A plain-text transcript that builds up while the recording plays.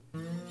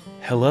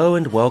Hello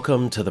and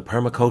welcome to the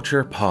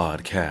Permaculture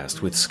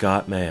Podcast with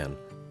Scott Mann,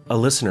 a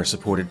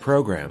listener-supported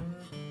program.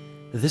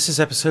 This is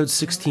episode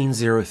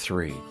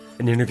 1603,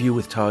 an interview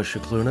with Taj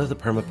Shakluna,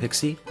 the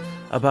Pixie,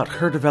 about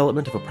her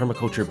development of a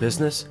permaculture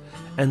business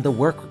and the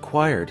work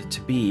required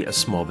to be a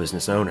small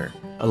business owner.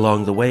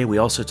 Along the way, we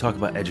also talk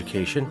about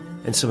education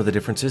and some of the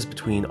differences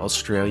between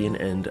Australian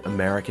and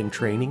American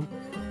training,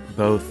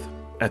 both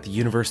at the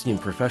university and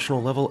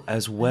professional level,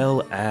 as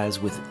well as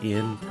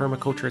within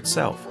permaculture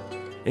itself,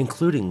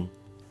 including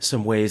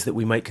some ways that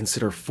we might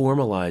consider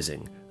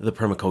formalizing the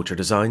Permaculture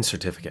Design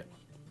Certificate.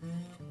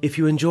 If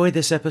you enjoyed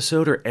this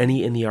episode or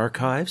any in the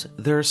archives,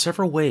 there are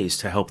several ways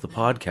to help the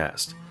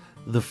podcast.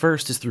 The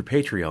first is through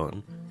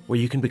Patreon, where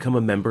you can become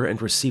a member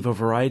and receive a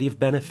variety of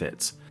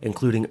benefits,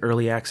 including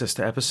early access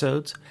to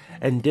episodes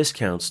and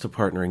discounts to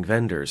partnering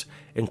vendors,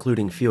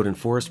 including Field and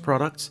Forest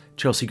Products,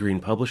 Chelsea Green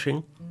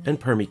Publishing,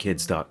 and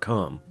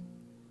PermiKids.com.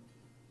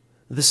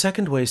 The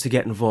second way is to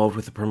get involved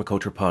with the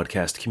Permaculture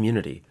Podcast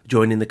community.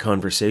 Join in the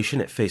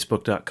conversation at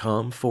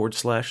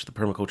facebook.com/the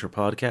Permaculture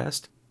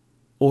Podcast,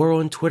 or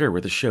on Twitter where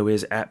the show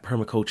is at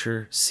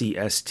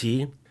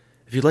PermacultureCST.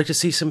 If you'd like to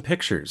see some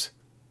pictures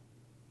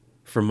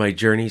from my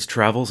journeys,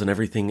 travels, and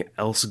everything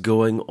else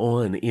going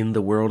on in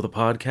the world of the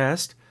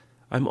podcast,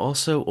 I'm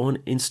also on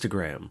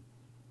Instagram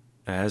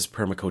as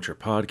Permaculture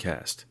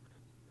Podcast.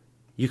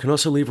 You can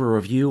also leave a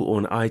review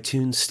on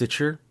iTunes,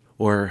 Stitcher,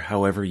 or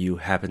however you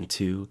happen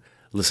to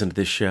listen to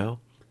this show,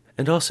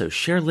 and also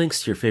share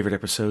links to your favorite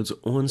episodes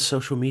on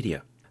social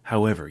media,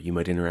 however you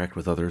might interact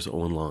with others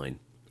online.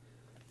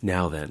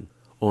 Now then,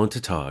 on to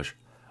Taj.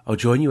 I'll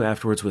join you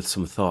afterwards with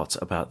some thoughts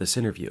about this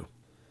interview.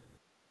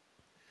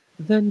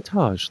 Then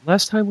Taj,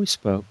 last time we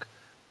spoke,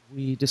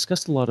 we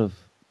discussed a lot of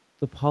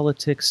the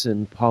politics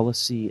and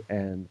policy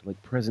and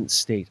present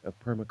state of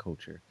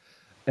permaculture.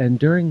 And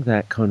during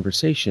that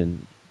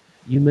conversation,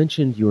 you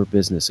mentioned your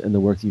business and the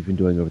work that you've been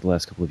doing over the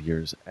last couple of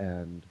years,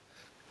 and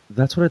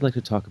that's what I'd like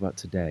to talk about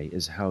today,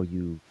 is how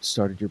you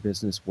started your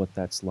business, what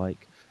that's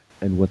like,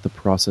 and what the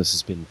process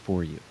has been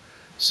for you.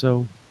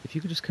 So if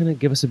you could just kind of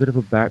give us a bit of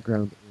a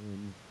background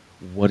on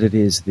what it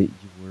is that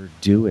you were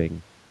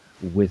doing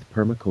with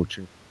permaculture,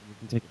 we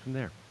can take it from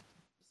there.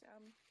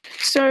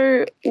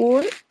 So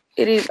what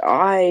it is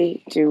I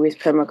do with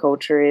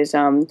permaculture is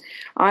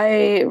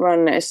I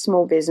run a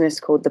small business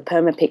called the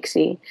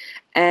Pixie,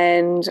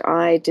 and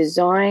I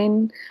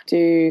design,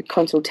 do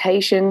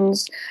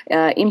consultations,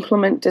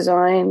 implement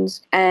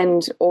designs,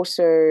 and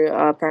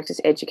also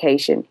practice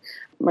education.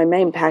 My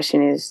main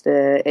passion is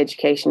the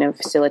education and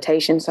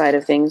facilitation side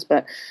of things,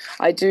 but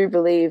I do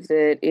believe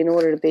that in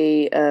order to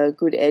be a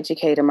good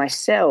educator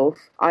myself,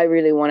 I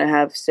really want to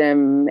have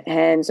some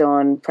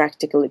hands-on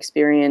practical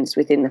experience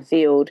within the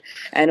field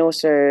and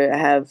also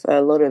have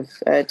a lot of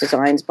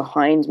designs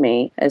behind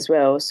me as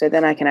well, so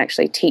then I can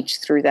actually teach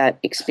through that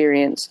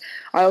experience.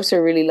 I also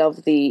really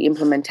love the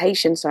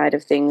implementation side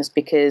of things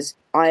because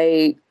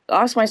I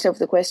ask myself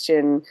the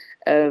question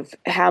of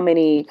how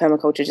many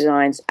permaculture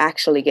designs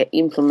actually get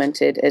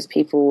implemented, as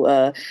people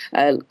are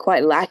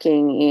quite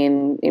lacking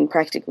in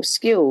practical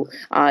skill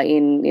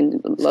in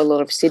a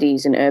lot of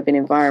cities and urban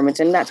environments,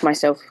 and that's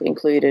myself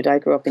included. I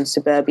grew up in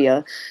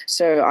suburbia,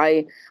 so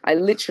I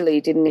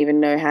literally didn't even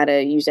know how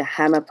to use a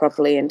hammer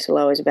properly until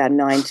I was about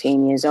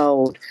 19 years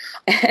old,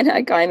 and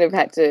I kind of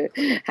had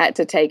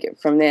to take it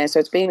from there. So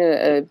it's been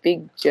a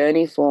big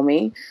journey for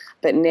me,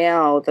 but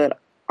now that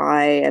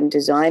I am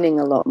designing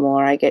a lot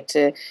more, I get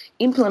to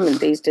implement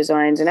these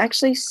designs and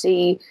actually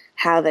see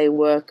how they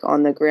work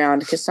on the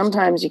ground, because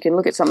sometimes you can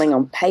look at something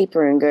on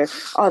paper and go,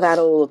 oh, that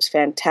all looks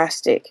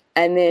fantastic.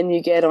 And then you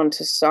get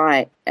onto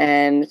site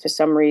and for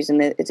some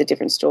reason it's a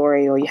different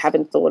story, or you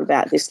haven't thought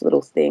about this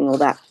little thing or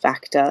that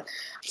factor.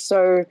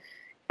 So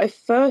I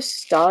first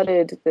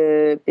started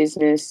the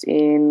business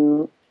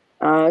in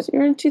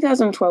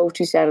 2012,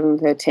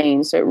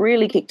 2013. So it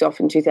really kicked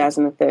off in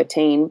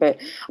 2013, but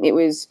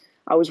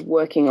I was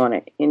working on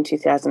it in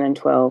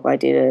 2012. I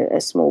did a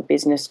small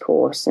business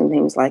course and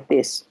things like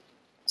this.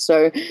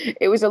 So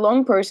it was a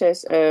long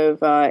process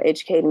of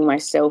educating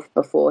myself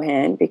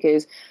beforehand,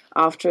 because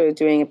after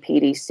doing a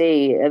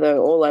PDC,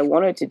 although all I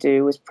wanted to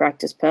do was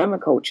practice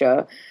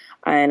permaculture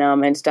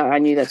and start, I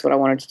knew that's what I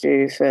wanted to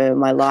do for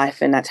my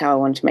life, and that's how I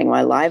wanted to make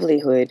my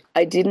livelihood.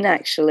 I didn't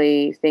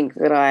actually think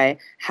that I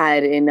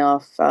had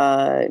enough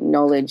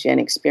knowledge and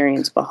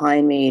experience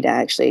behind me to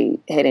actually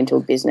head into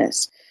a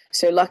business.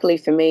 So luckily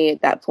for me,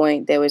 at that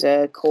point, there was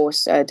a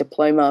course, a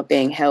diploma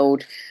being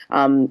held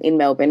in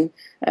Melbourne,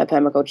 a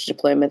permaculture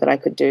diploma that I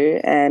could do.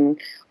 And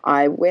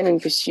I went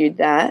and pursued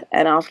that.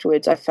 And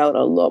afterwards, I felt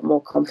a lot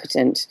more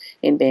competent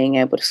in being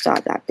able to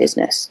start that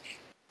business.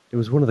 It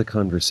was one of the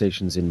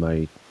conversations in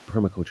my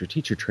permaculture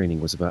teacher training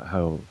was about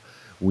how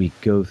we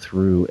go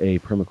through a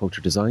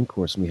permaculture design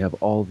course and we have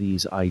all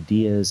these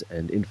ideas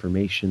and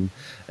information.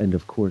 And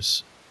of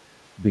course,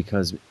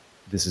 because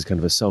this is kind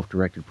of a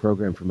self-directed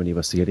program for many of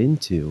us to get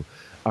into,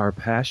 our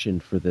passion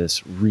for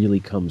this really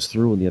comes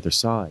through on the other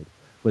side.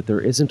 But there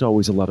isn't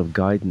always a lot of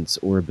guidance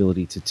or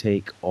ability to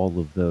take all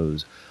of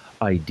those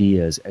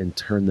ideas and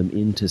turn them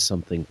into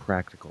something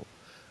practical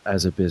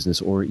as a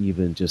business or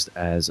even just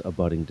as a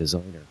budding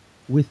designer.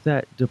 With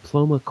that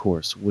diploma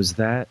course, was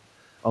that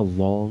a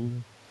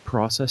long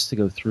process to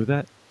go through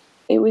that?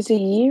 It was a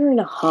year and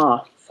a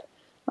half.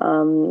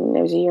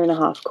 It was a year and a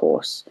half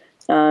course,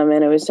 and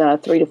it was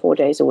 3 to 4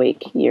 days a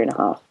week, year and a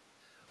half.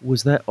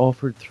 Was that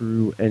offered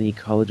through any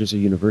colleges or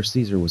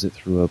universities, or was it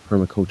through a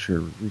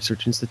permaculture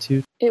research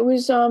institute? It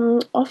was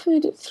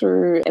offered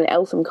through an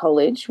Eltham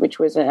College, which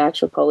was an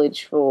actual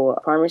college for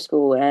primary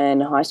school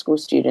and high school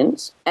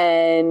students,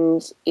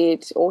 and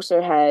it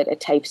also had a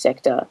TAFE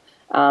sector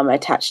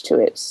attached to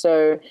it.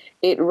 So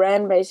it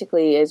ran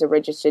basically as a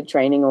registered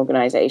training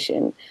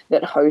organisation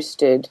that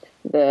hosted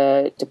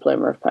the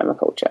Diploma of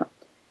Permaculture.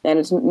 And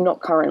it's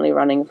not currently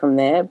running from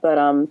there, but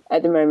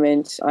at the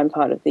moment I'm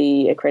part of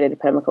the Accredited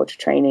Permaculture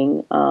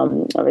Training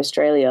of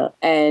Australia,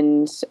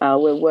 and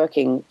we're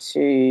working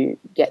to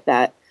get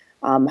that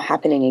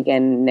happening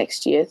again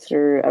next year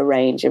through a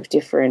range of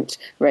different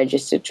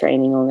registered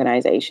training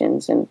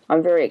organisations. And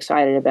I'm very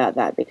excited about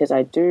that because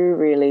I do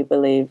really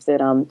believe that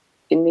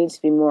it needs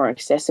to be more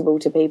accessible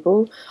to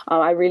people.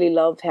 I really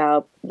loved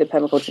how the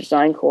permaculture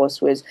design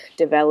course was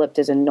developed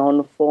as a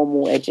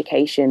non-formal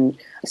education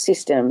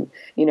system,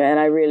 and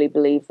I really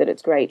believe that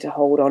it's great to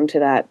hold on to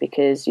that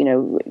because,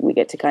 we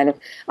get to kind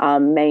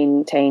of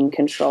maintain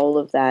control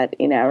of that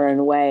in our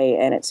own way,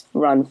 and it's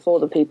run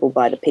for the people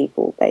by the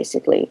people,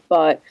 basically.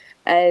 But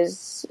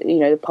as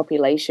the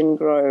population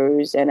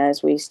grows and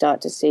as we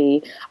start to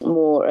see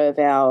more of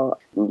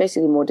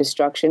more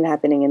destruction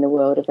happening in the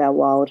world of our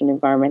wild and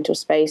environmental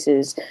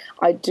spaces,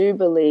 I do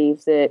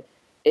believe that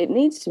it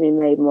needs to be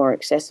made more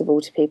accessible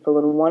to people,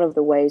 and one of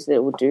the ways that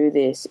it will do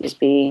this is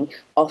being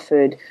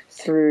offered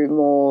through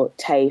more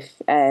TAFE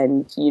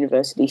and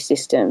university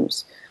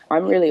systems.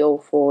 I'm really all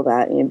for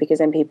that, because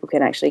then people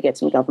can actually get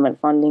some government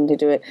funding to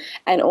do it.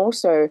 And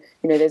also,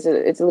 it's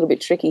a little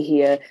bit tricky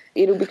here.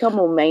 It'll become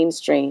more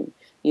mainstream,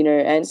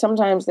 and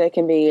sometimes there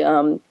can be,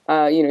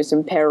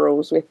 some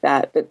perils with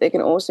that, but there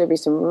can also be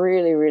some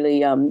really,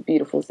 really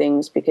beautiful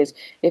things, because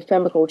if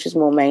permaculture is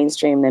more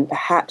mainstream, then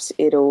perhaps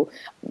it'll,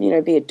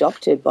 be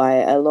adopted by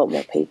a lot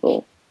more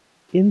people.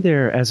 In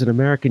there, as an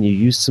American, you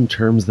used some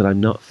terms that I'm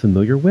not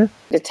familiar with.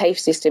 The TAFE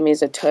system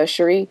is a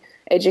tertiary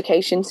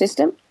education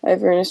system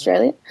over in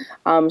Australia.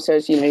 So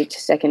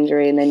it's,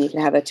 secondary, and then you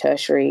can have a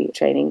tertiary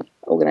training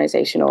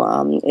organisation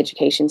or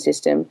education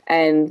system.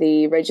 And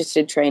the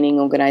registered training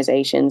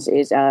organisations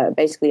is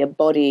basically a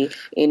body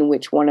in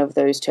which one of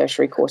those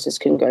tertiary courses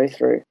can go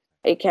through.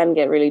 It can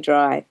get really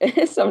dry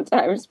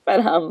sometimes, but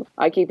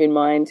I keep in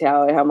mind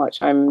how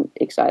much I'm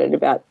excited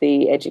about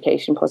the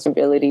education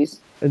possibilities.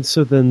 And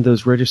so then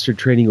those registered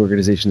training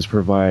organizations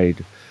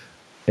provide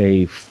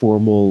a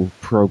formal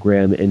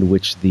program in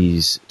which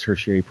these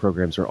tertiary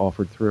programs are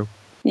offered through?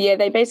 Yeah,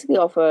 they basically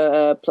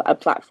offer a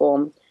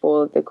platform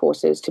for the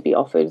courses to be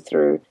offered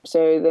through.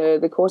 So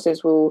the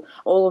courses will,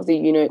 all of the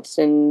units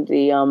and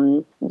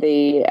the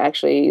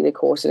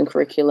course and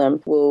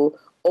curriculum will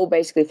all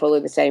basically follow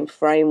the same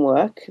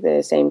framework,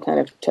 the same kind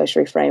of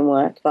tertiary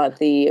framework, but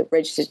the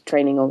registered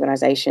training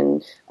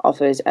organisation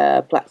offers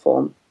a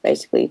platform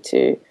basically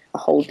to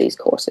hold these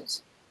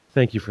courses.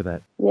 Thank you for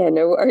that. Yeah,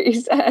 no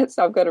worries.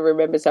 So I've got to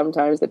remember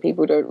sometimes that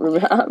people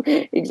don't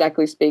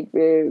exactly speak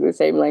the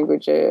same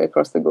language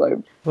across the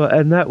globe. Well,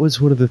 and that was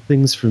one of the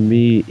things for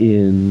me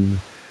in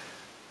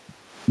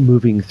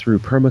moving through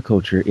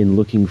permaculture, in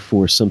looking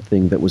for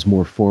something that was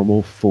more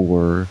formal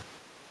for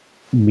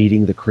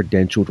meeting the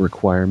credentialed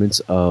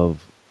requirements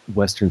of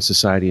Western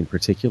society in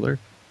particular.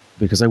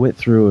 Because I went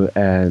through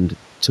and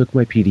took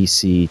my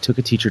PDC, took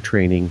a teacher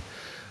training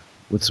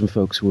with some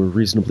folks who were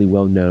reasonably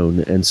well known,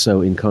 and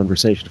so in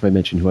conversation, if I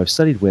mention who I've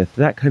studied with,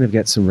 that kind of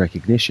gets some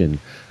recognition.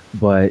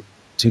 But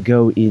to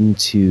go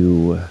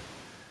into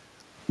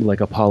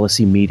like a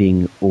policy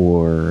meeting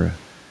or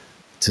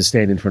to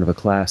stand in front of a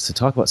class to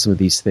talk about some of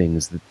these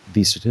things,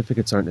 these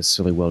certificates aren't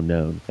necessarily well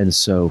known. And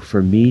so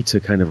for me to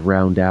kind of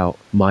round out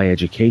my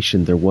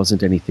education, there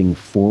wasn't anything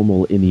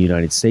formal in the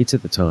United States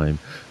at the time.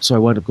 So I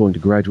wound up going to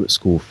graduate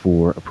school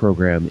for a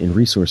program in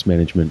resource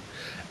management,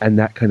 and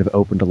that kind of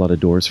opened a lot of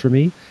doors for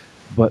me.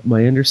 But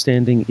my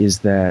understanding is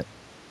that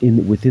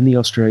within the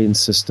Australian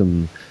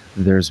system,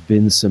 there's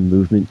been some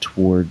movement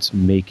towards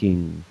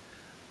making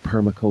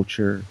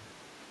permaculture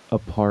a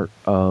part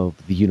of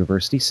the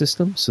university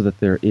system so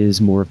that there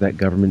is more of that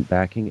government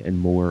backing and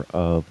more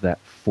of that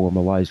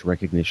formalized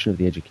recognition of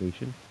the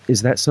education.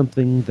 Is that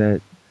something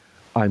that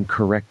I'm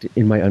correct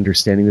in my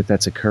understanding that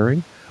that's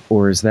occurring?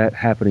 Or is that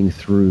happening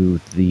through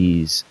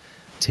these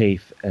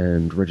TAFE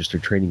and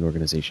registered training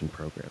organization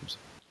programs?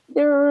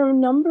 There are a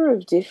number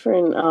of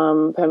different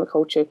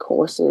permaculture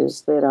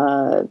courses that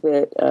are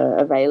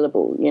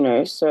available,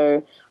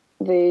 So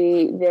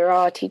there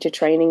are teacher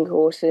training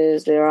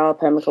courses, there are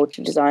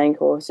permaculture design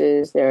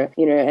courses, there are,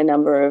 a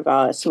number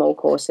of small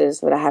courses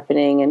that are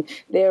happening, and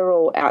they're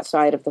all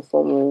outside of the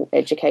formal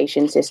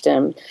education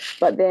system.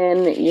 But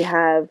then you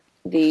have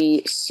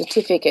the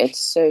certificates,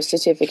 so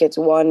certificates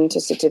 1 to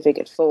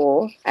certificate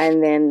 4,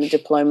 and then the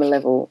diploma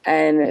level.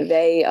 And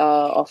they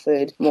are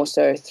offered more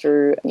so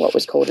through what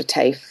was called a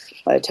TAFE,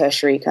 a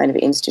tertiary kind of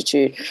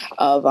institute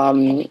of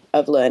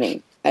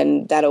learning.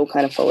 And that all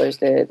kind of follows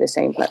the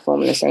same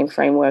platform and the same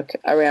framework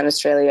around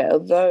Australia,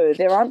 although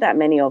there aren't that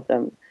many of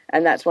them.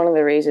 And that's one of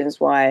the reasons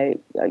why,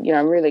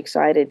 I'm really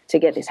excited to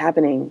get this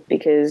happening,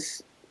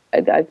 because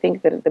I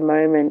think that at the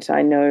moment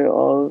I know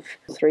of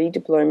 3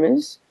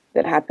 diplomas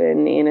that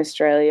happen in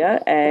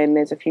Australia, and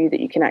there's a few that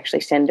you can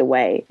actually send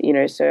away,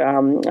 so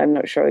I'm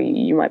not sure,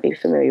 you might be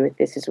familiar with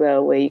this as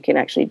well, where you can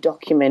actually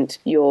document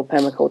your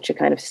permaculture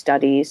kind of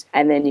studies,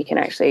 and then you can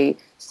actually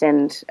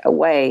send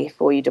away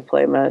for your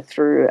diploma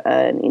through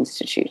an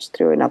institute,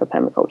 through another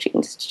permaculture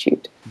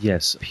institute.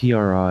 Yes,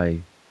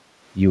 PRI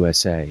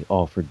USA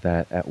offered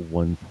that at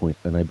one point,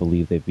 and I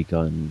believe they've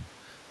begun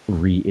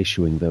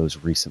reissuing those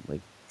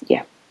recently.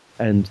 Yeah.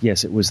 And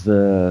yes, it was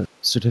the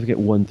certificate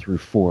 1 through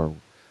 4.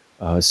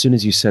 As soon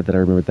as you said that, I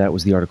remembered that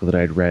was the article that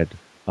I had read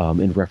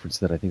in reference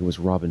to that. I think it was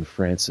Robin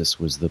Francis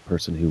was the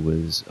person who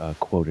was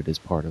quoted as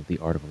part of the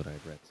article that I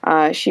had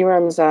read. She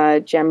runs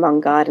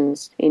Jambung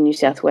Gardens in New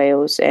South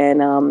Wales,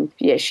 and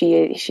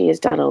she has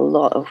done a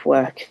lot of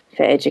work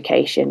for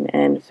education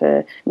and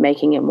for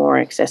making it more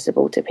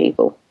accessible to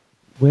people.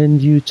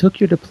 When you took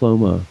your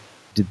diploma,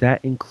 did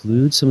that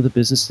include some of the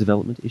business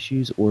development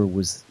issues, or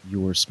was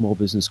your small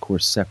business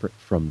course separate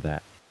from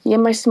that? Yeah,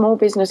 my small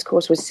business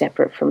course was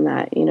separate from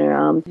that.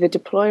 The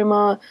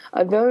diploma,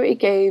 although it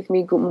gave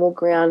me more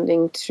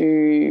grounding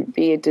to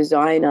be a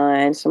designer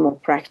and some more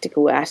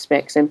practical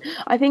aspects, and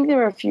I think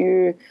there are a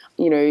few,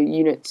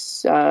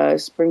 units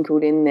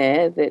sprinkled in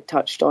there that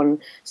touched on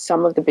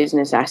some of the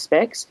business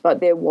aspects, but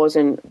there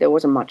wasn't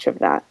much of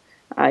that.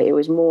 It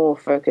was more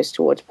focused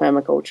towards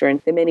permaculture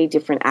and the many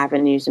different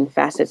avenues and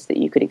facets that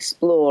you could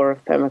explore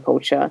of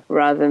permaculture,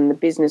 rather than the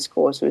business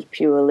course was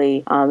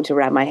purely to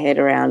wrap my head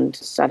around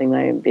starting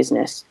my own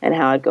business and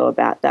how I'd go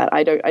about that.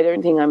 I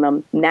don't think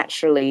I'm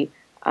naturally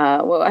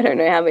I don't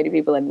know how many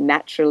people are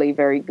naturally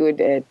very good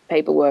at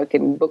paperwork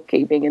and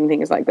bookkeeping and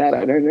things like that.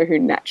 I don't know who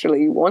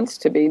naturally wants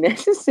to be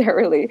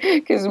necessarily,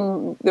 because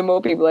the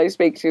more people I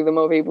speak to, the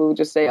more people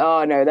just say,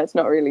 oh, no, that's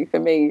not really for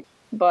me.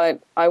 But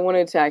I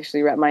wanted to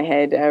actually wrap my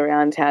head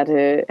around how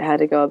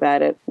to go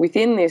about it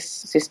within this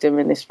system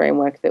and this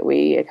framework that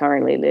we are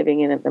currently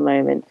living in at the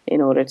moment,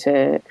 in order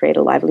to create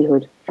a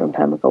livelihood from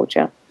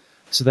permaculture.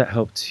 So that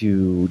helped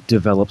to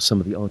develop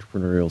some of the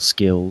entrepreneurial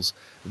skills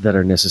that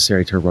are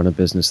necessary to run a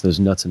business, those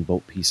nuts and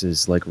bolt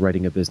pieces like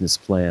writing a business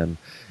plan,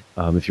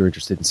 if you're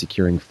interested in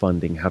securing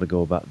funding, how to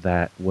go about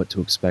that, what to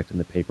expect in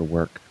the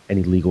paperwork,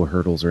 any legal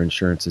hurdles or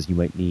insurances you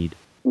might need.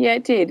 Yeah,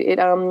 it did. It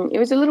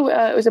was a little.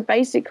 It was a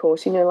basic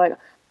course. Like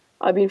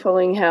I've been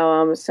following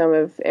how some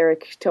of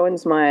Eric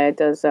Toensmeyer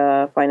does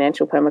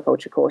financial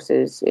permaculture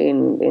courses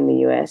in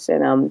the US,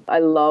 and I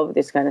love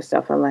this kind of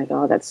stuff. I'm like,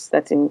 oh, that's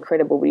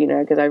incredible,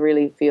 because I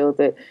really feel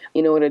that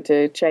in order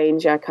to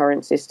change our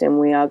current system,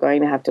 we are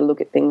going to have to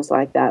look at things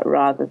like that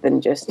rather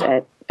than just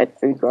at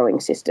food growing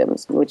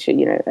systems, which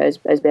are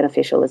as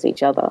beneficial as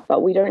each other.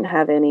 But we don't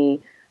have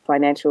any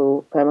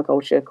financial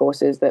permaculture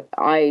courses that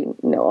I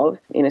know of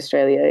in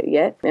Australia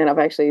yet. And I've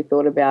actually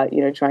thought about,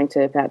 trying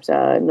to perhaps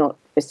not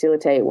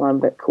facilitate one,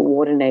 but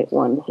coordinate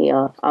one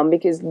here,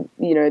 because,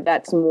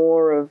 that's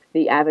more of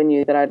the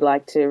avenue that I'd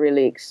like to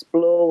really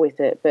explore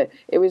with it. But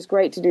it was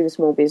great to do the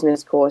small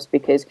business course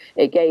because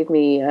it gave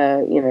me,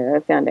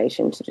 a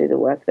foundation to do the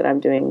work that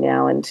I'm doing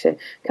now and to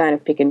kind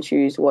of pick and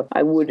choose what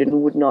I would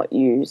and would not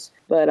use.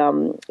 But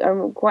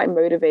I'm quite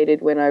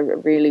motivated when I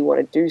really want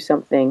to do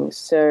something.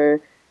 So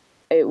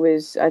I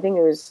think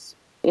it was,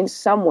 in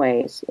some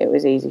ways, it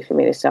was easy for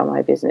me to start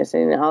my business.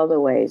 And in other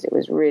ways, it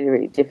was really,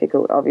 really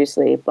difficult,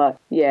 obviously. But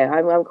yeah,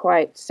 I'm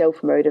quite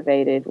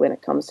self-motivated when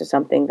it comes to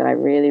something that I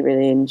really,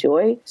 really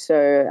enjoy.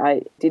 So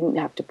I didn't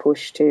have to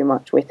push too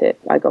much with it.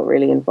 I got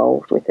really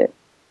involved with it.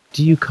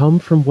 Do you come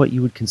from what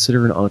you would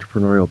consider an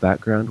entrepreneurial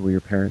background? Were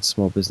your parents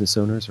small business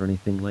owners or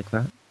anything like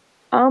that?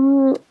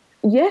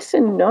 Yes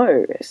and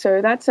no.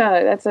 So that's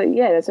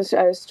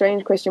a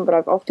strange question, but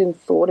I've often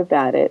thought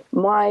about it.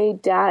 My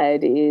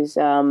dad is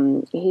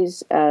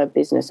he's a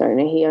business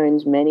owner. He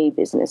owns many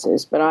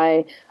businesses, but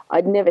I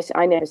never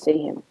see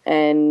him.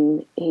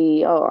 And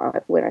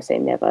when I say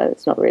never,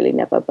 it's not really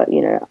never, but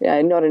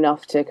not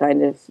enough to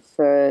kind of,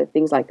 for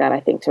things like that,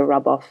 I think, to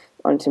rub off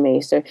onto me.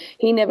 So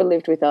he never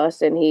lived with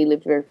us, and he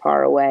lived very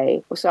far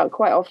away. So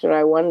quite often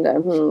I wonder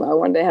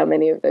how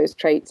many of those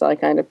traits I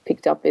kind of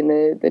picked up in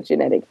the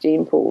genetic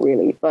gene pool,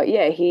 really. But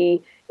yeah,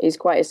 he is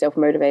quite a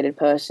self-motivated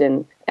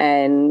person,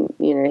 and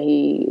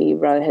he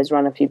has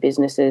run a few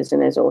businesses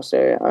and has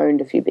also owned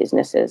a few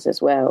businesses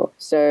as well.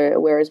 So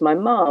whereas my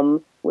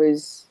mum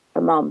was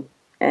a mum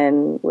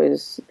and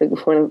was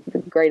one of the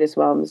greatest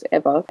mums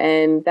ever.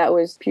 And that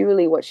was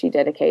purely what she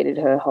dedicated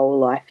her whole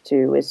life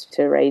to, was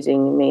to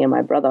raising me and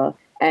my brother.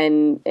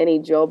 And any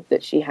job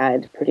that she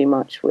had pretty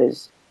much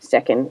was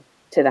second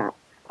to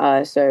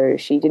that. So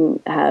she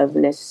didn't have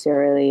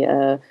necessarily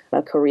a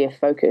career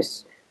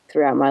focus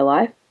throughout my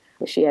life.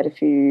 She had a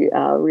few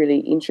really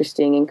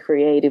interesting and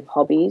creative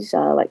hobbies,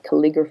 like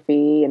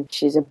calligraphy, and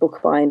she's a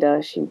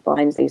bookbinder. She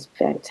binds these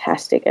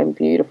fantastic and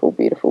beautiful,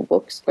 beautiful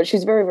books. But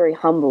she's very, very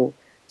humble.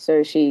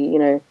 So she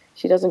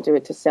doesn't do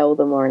it to sell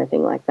them or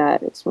anything like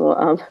that. It's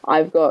more,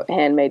 I've got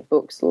handmade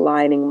books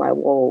lining my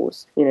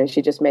walls.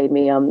 She just made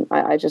me,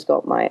 I just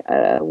got my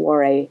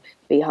Warre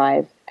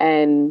beehive,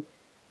 and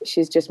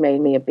she's just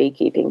made me a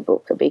beekeeping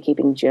book, a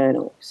beekeeping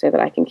journal, so that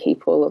I can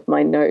keep all of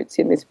my notes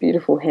in this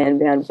beautiful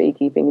hand-bound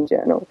beekeeping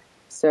journal.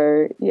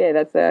 So, yeah,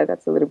 that's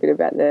a little bit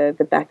about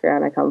the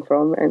background I come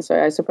from. And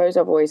so I suppose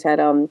I've always had,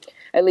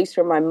 at least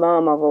from my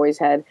mum, I've always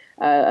had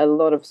a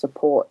lot of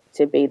support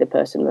to be the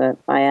person that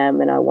I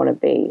am and I want to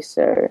be.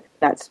 So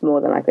that's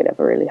more than I could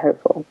ever really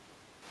hope for.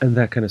 And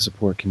that kind of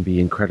support can be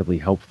incredibly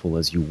helpful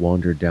as you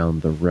wander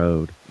down the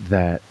road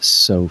that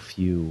so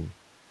few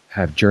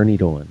have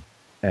journeyed on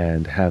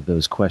and have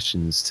those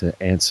questions to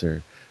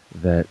answer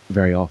that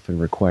very often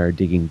require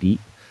digging deep.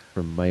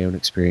 From my own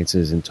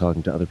experiences and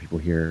talking to other people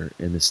here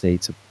in the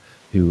States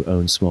who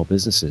own small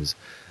businesses,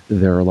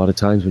 there are a lot of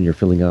times when you're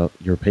filling out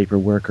your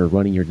paperwork or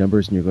running your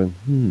numbers and you're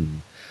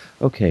going,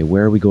 okay,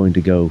 where are we going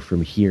to go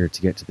from here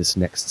to get to this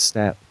next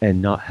step?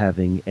 And not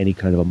having any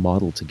kind of a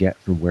model to get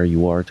from where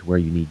you are to where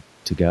you need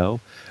to go.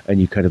 And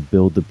you kind of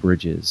build the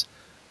bridges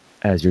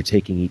as you're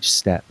taking each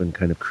step and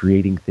kind of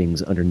creating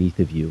things underneath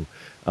of you,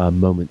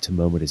 moment to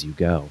moment as you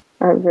go.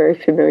 I'm very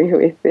familiar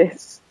with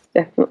this,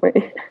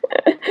 definitely.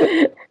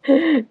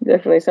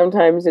 Definitely.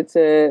 Sometimes it's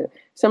a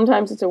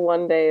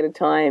one day at a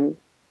time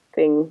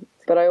thing.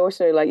 But I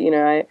also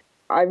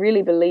I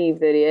really believe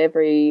that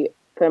every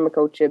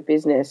permaculture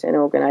business and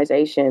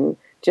organization,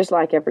 just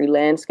like every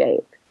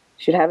landscape,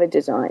 should have a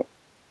design.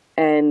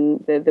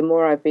 And the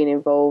more I've been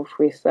involved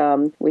with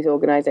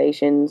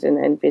organizations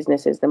and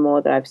businesses, the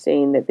more that I've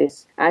seen that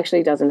this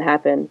actually doesn't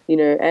happen,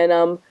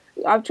 and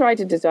I've tried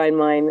to design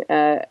mine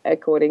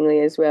accordingly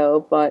as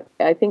well, but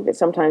I think that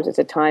sometimes it's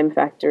a time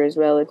factor as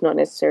well. It's not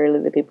necessarily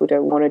that people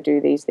don't want to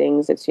do these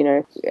things. It's,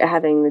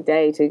 having the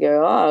day to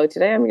go,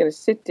 today I'm going to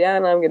sit down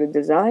and I'm going to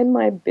design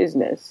my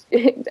business.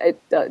 It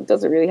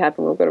doesn't really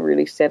happen. We've got to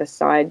really set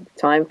aside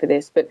time for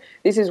this. But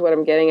this is what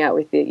I'm getting at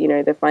with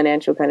the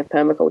financial kind of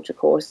permaculture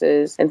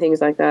courses and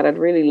things like that. I'd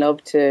really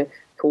love to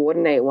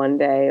coordinate one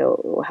day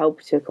or help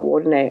to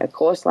coordinate a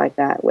course like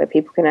that where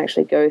people can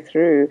actually go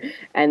through,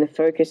 and the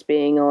focus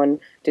being on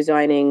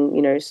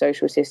designing,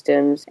 social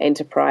systems,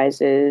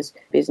 enterprises,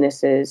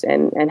 businesses,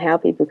 and how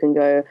people can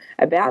go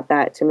about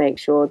that to make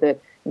sure that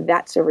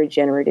that's a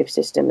regenerative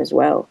system as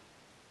well.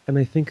 And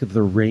I think of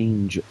the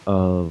range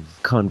of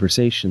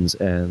conversations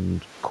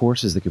and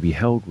courses that could be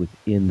held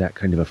within that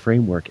kind of a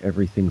framework,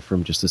 everything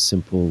from just a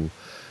simple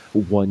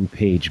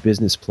one-page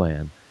business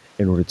plan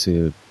in order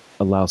to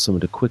allow someone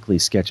to quickly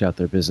sketch out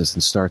their business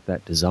and start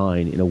that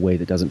design in a way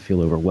that doesn't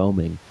feel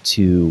overwhelming,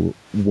 to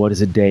what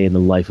is a day in the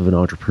life of an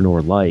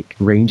entrepreneur like,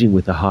 ranging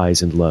with the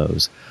highs and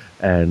lows.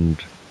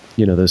 And,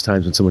 those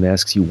times when someone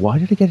asks you, why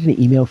did I get an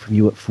email from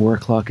you at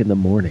 4:00 in the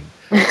morning?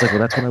 It's like, well,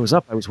 that's when I was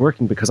up. I was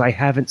working because I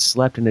haven't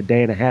slept in a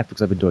day and a half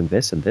because I've been doing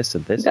this and this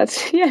and this. That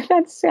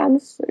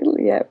sounds,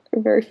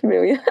 very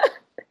familiar.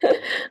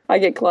 I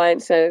get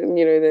clients,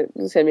 that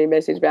send me a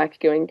message back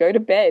going, go to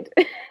bed.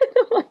 I'm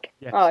like,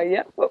 yes. Oh,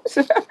 yeah, whoops.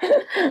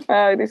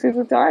 This is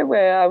the time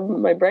where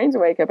my brain's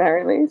awake,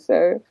 apparently.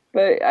 So,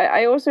 but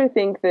I also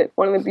think that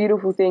one of the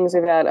beautiful things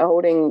about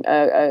holding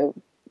a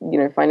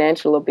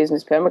financial or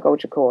business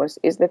permaculture course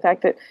is the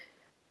fact that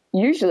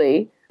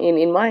usually,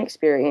 in my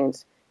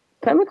experience,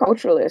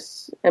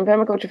 permaculturalists and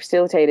permaculture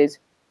facilitators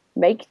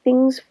make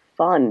things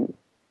fun.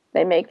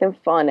 They make them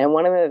fun. And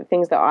one of the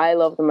things that I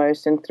love the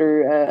most, and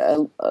through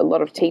a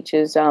lot of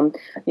teachers,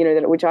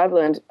 which I've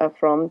learned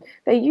from,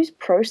 they use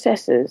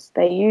processes.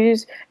 They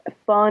use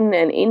fun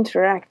and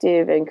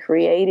interactive and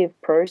creative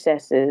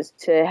processes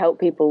to help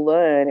people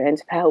learn and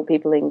to help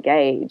people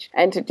engage.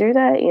 And to do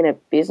that in a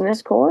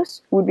business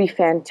course would be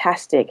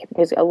fantastic,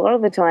 because a lot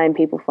of the time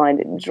people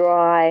find it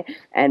dry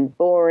and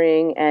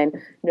boring, and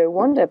no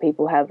wonder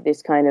people have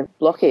this kind of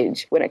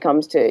blockage when it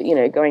comes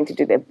to, going to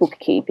do their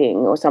bookkeeping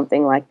or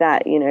something like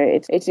that.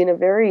 It's in a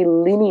very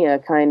linear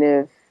kind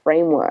of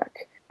framework.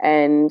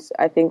 And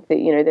I think that,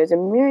 there's a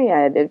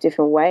myriad of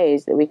different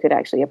ways that we could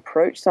actually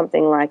approach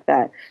something like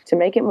that to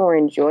make it more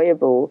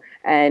enjoyable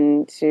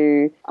and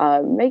to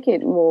make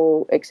it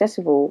more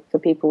accessible for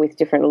people with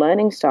different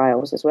learning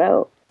styles as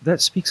well.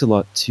 That speaks a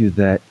lot to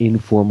that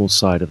informal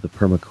side of the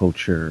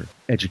permaculture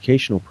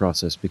educational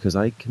process, because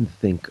I can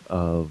think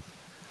of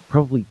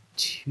probably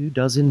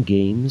 24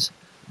 games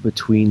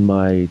between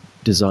my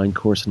design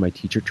course and my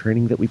teacher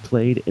training that we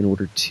played in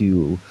order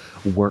to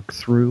work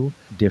through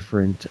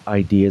different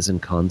ideas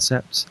and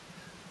concepts,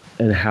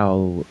 and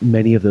how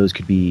many of those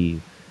could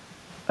be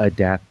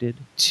adapted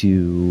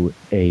to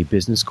a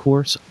business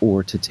course,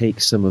 or to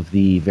take some of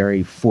the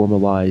very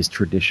formalized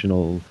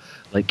traditional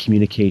like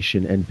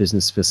communication and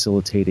business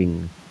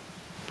facilitating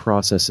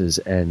processes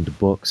and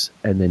books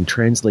and then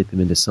translate them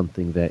into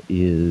something that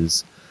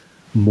is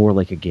more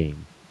like a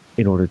game.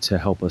 in order to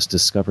help us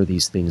discover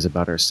these things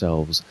about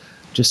ourselves.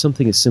 Just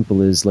something as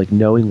simple as like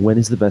knowing when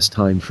is the best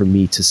time for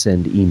me to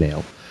send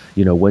email.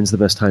 When's the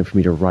best time for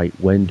me to write?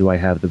 When do I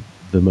have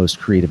the most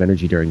creative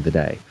energy during the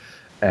day?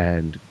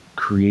 And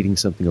creating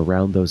something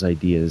around those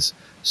ideas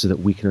so that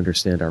we can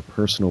understand our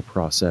personal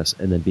process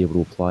and then be able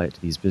to apply it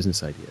to these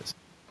business ideas.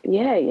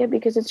 Yeah,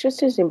 because it's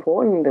just as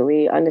important that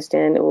we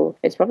understand, or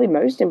it's probably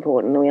most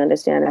important that we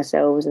understand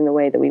ourselves and the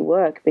way that we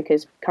work,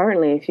 because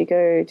currently if you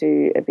go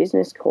to a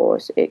business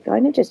course, it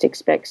kind of just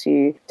expects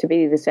you to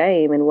be the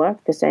same and work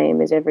the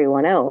same as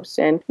everyone else.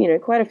 And,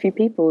 quite a few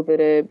people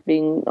that are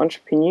being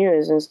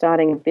entrepreneurs and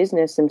starting a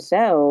business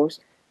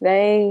themselves,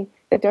 they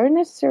don't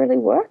necessarily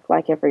work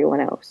like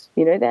everyone else,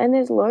 and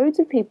there's loads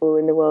of people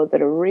in the world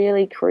that are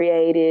really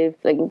creative,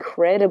 like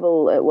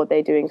incredible at what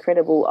they do,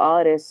 incredible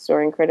artists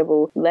or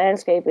incredible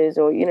landscapers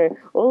or,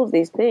 all of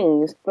these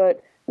things,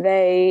 but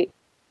they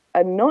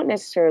are not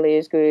necessarily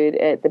as good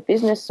at the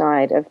business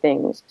side of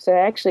things. So they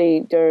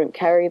actually don't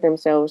carry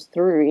themselves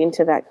through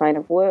into that kind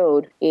of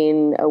world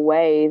in a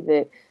way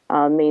that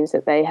means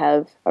that they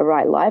have a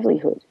right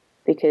livelihood,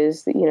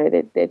 because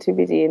they're too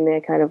busy in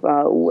their kind of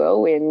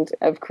whirlwind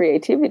of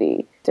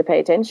creativity to pay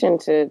attention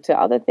to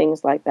other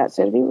things like that.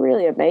 So it'd be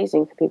really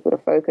amazing for people to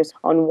focus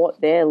on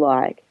what they're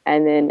like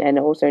and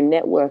also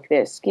network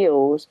their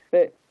skills,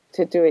 but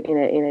to do it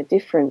in a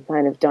different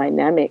kind of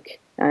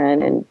dynamic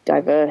and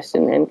diverse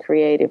and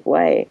creative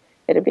way.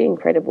 It'd be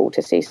incredible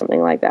to see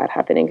something like that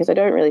happening, because I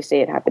don't really see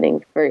it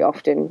happening very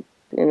often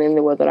in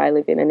the world that I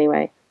live in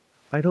anyway.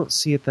 I don't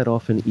see it that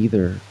often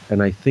either,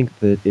 and I think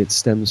that it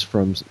stems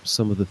from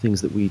some of the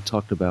things that we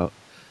talked about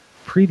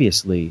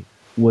previously,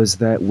 was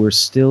that we're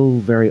still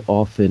very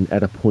often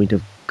at a point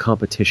of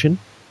competition.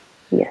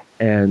 Yeah.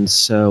 And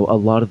so a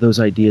lot of those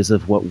ideas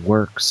of what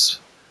works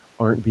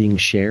aren't being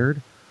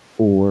shared,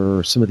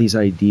 or some of these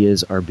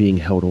ideas are being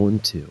held on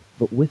to.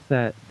 But with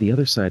that, the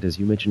other side, as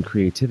you mentioned,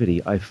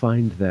 creativity, I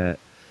find that,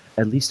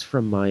 at least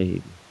from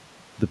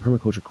the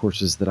permaculture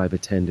courses that I've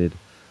attended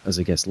as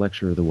a guest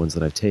lecturer, the ones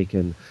that I've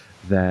taken,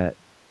 that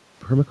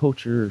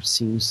permaculture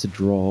seems to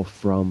draw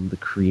from the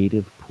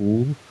creative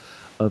pool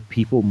of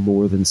people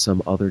more than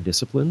some other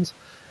disciplines.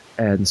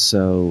 And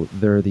so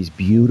there are these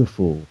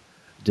beautiful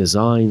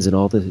designs and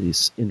all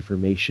this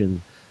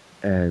information,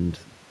 and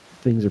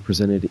things are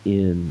presented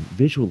in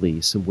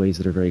visually some ways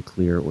that are very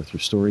clear, or through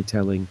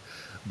storytelling.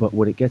 But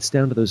when it gets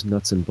down to those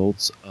nuts and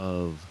bolts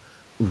of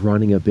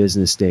running a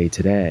business day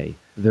today,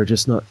 they're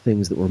just not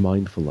things that we're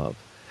mindful of.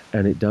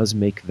 And it does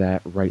make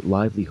that right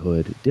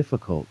livelihood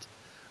difficult.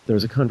 There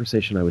was a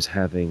conversation I was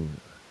having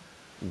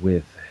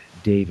with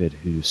David,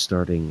 who's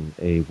starting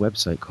a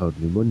website called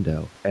New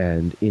Mundo.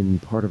 And in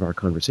part of our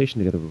conversation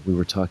together, we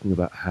were talking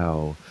about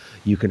how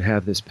you can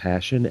have this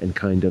passion and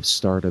kind of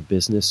start a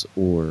business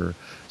or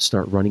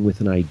start running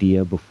with an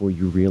idea before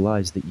you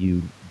realize that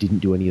you didn't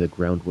do any of the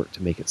groundwork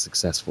to make it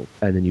successful.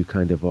 And then you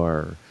kind of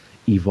are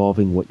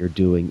evolving what you're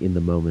doing in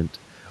the moment,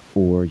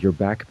 or you're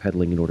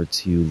backpedaling in order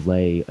to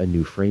lay a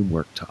new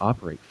framework to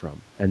operate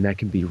from. And that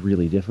can be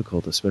really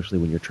difficult, especially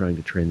when you're trying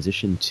to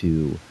transition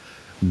to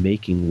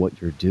making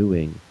what you're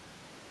doing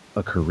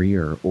a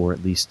career, or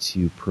at least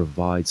to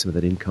provide some of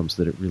that income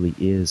so that it really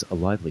is a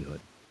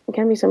livelihood. It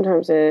can be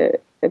sometimes a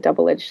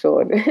double-edged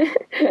sword.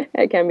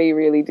 It can be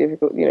really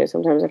difficult.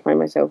 Sometimes I find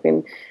myself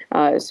in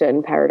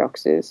certain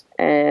paradoxes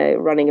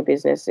running a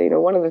business.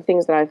 One of the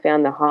things that I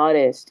found the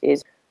hardest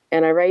is,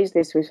 and I raised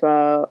this with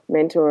a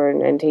mentor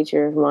and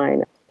teacher of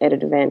mine at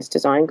an advanced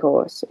design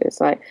course,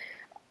 it's like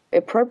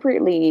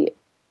appropriately,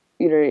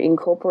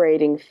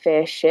 incorporating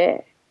fair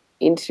share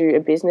into a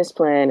business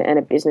plan and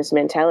a business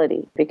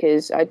mentality,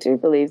 because I do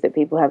believe that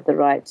people have the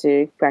right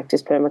to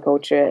practice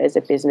permaculture as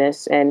a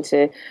business and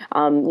to,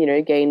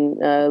 gain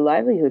a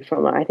livelihood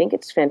from it. I think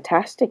it's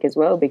fantastic as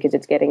well, because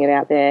it's getting it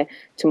out there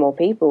to more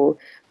people.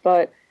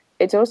 But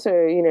it's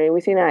also,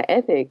 within our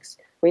ethics,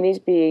 we need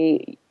to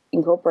be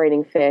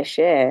incorporating fair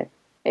share.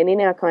 And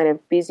in our kind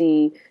of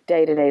busy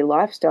day-to-day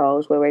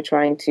lifestyles where we're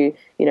trying to,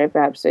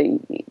 perhaps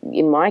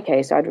in my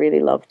case, I'd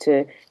really love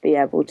to be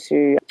able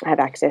to have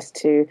access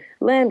to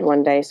land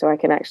one day so I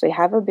can actually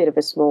have a bit of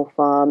a small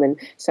farm and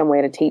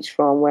somewhere to teach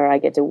from, where I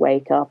get to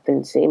wake up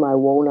and see my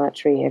walnut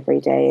tree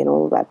every day and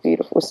all of that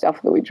beautiful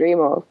stuff that we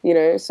dream of,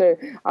 So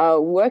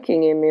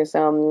working in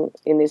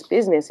this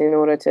business in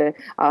order to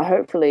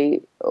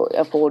hopefully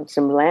afford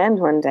some land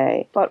one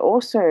day, but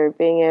also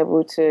being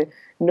able to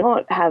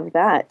not have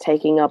that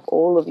taking up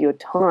all of your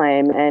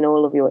time and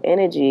all of your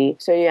energy,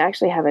 so you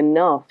actually have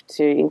enough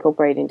to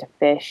incorporate into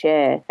fair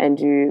share and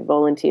do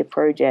volunteer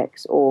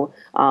projects or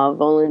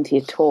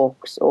volunteer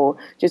talks, or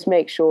just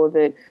make sure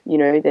that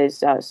there's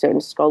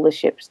certain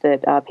scholarships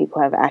that people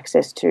have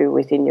access to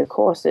within your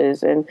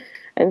courses and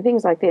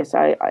things like this.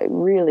 I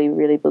really,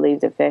 really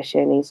believe that fair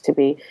share needs to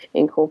be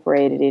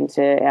incorporated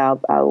into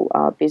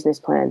our business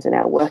plans and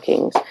our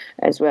workings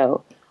as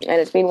well. And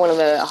it's been one of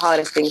the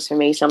hardest things for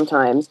me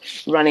sometimes,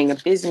 running a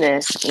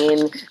business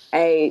in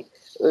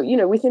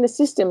within a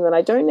system that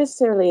I don't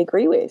necessarily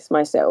agree with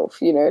myself,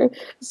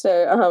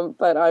 So,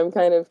 but I'm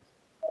kind of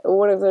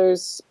one of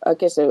those, I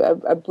guess,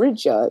 a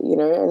bridger,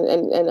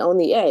 and on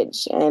the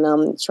edge,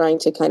 and trying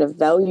to kind of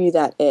value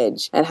that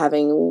edge and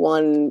having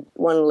one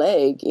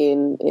leg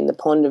in the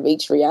pond of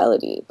each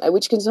reality,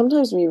 which can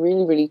sometimes be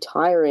really, really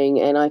tiring.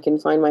 And I can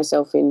find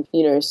myself in,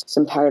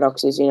 some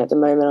paradoxes. At the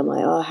moment, I'm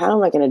like, oh, how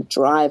am I going to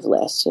drive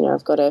less?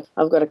 I've got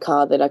a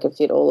car that I can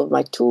fit all of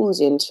my tools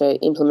into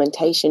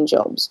implementation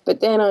jobs,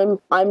 but then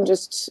I'm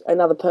just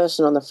another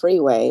person on the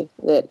freeway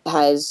that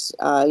has,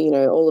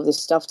 all of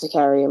this stuff to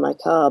carry in my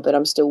car, but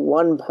I'm still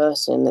one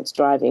person that's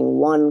driving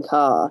one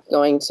car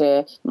going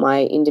to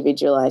my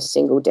individualized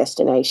single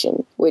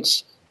destination,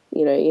 which,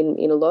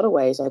 in a lot of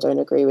ways I don't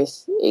agree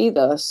with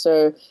either.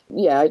 So,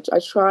 yeah, I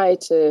try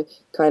to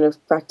kind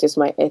of practice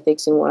my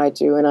ethics in what I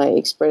do, and I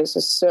express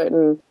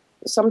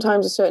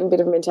sometimes a certain bit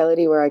of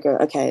mentality where I go,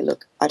 okay,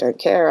 look, I don't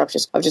care. I've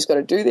just got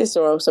to do this,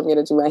 or else I'm going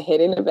to do my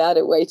head in about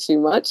it way too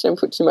much and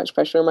put too much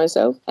pressure on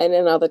myself. And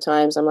then other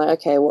times I'm like,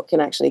 okay, what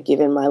can I actually give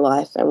in my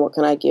life, and what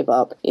can I give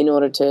up in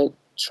order to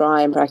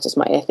try and practice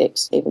my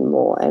ethics even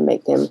more and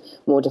make them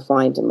more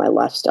defined in my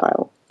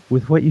lifestyle.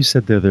 With what you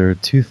said there are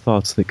two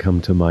thoughts that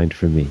come to mind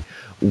for me.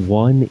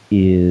 One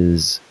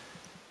is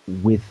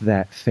with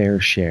that fair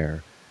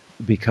share,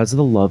 because of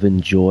the love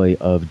and joy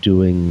of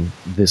doing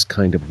this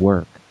kind of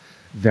work,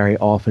 very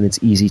often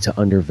it's easy to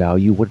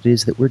undervalue what it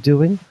is that we're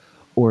doing,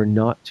 or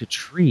not to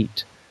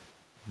treat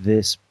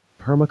this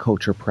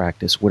permaculture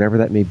practice, whatever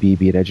that may be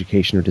it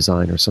education or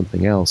design or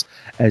something else,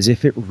 as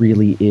if it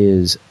really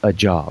is a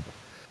job,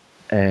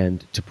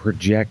 and to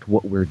project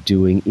what we're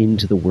doing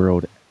into the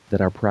world, that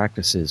our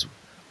practices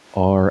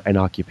are an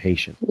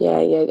occupation. Yeah,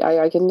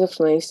 I can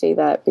definitely see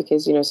that,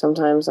 because,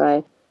 sometimes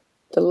the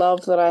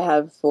love that I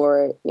have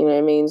for it,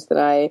 means that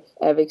I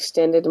have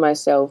extended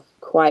myself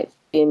quite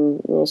thin,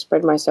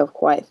 spread myself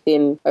quite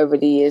thin over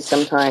the years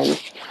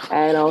sometimes.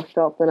 And I'll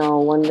stop and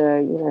I'll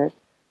wonder,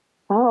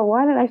 oh,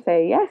 why did I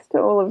say yes to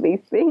all of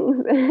these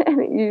things? And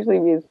it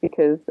usually is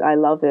because I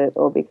love it,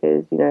 or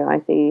because,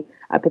 I see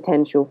a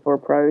potential for a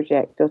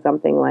project or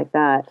something like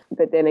that.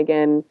 But then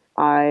again,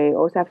 I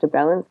also have to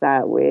balance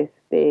that with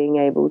being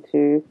able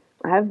to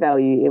have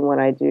value in what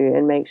I do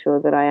and make sure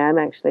that I am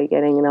actually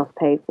getting enough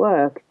paid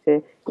work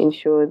to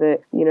ensure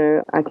that,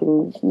 I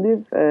can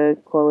live a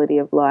quality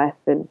of life,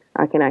 and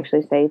I can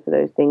actually save for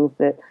those things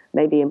that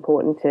may be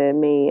important to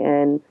me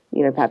and,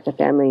 perhaps a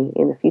family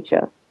in the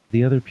future.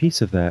 The other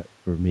piece of that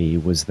for me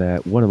was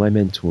that one of my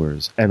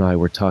mentors and I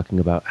were talking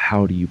about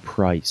how do you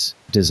price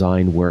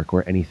design work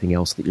or anything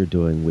else that you're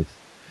doing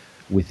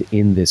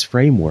within this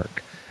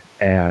framework.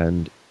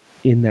 And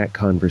in that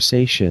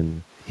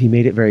conversation, he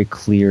made it very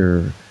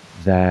clear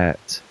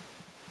that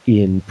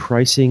in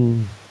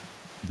pricing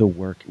the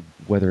work,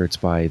 whether it's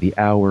by the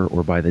hour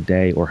or by the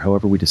day or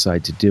however we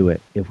decide to do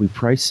it, if we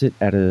price it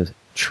at a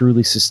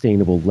truly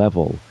sustainable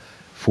level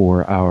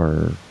for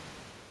our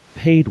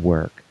paid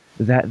work,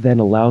 that then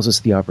allows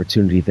us the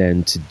opportunity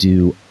then to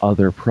do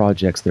other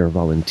projects that are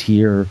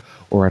volunteer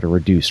or at a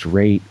reduced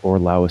rate, or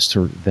allow us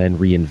to then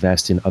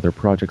reinvest in other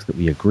projects that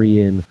we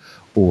agree in,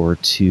 or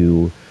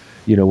to,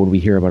 when we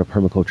hear about a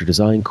permaculture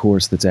design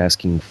course that's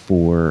asking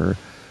for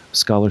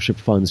scholarship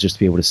funds just to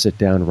be able to sit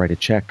down and write a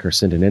check or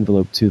send an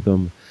envelope to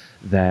them,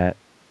 that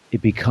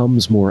it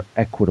becomes more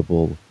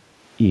equitable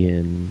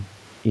in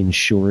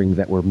ensuring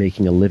that we're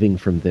making a living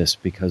from this,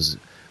 because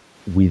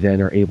we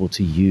then are able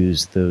to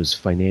use those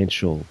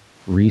financial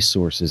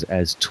resources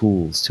as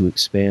tools to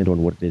expand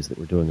on what it is that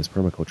we're doing as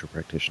permaculture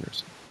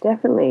practitioners.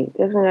 Definitely.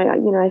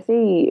 I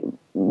see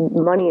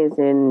money as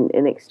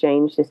an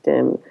exchange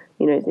system.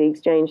 It's the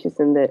exchange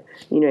system that,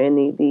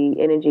 and the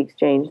energy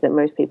exchange that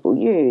most people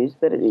use,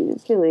 but it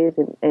still is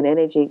an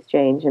energy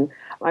exchange. And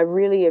I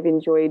really have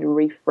enjoyed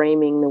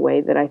reframing the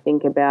way that I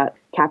think about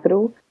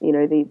capital.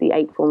 The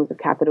 8 forms of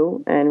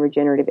capital and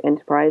regenerative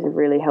enterprise have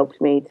really helped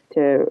me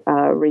to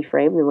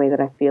reframe the way that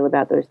I feel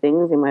about those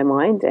things in my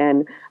mind,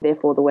 and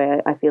therefore the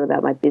way I feel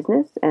about my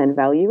business and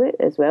value it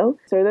as well.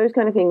 So those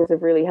kind of things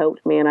have really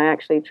helped me, and I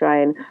actually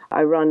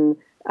I run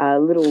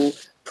little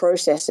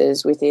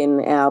processes within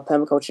our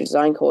permaculture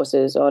design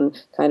courses on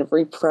kind of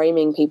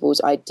reframing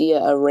people's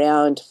idea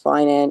around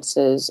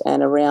finances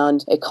and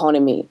around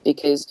economy,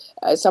 because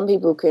some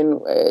people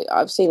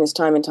I've seen this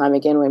time and time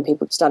again when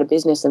people start a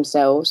business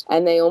themselves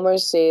and they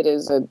almost see it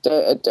as a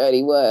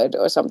dirty word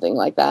or something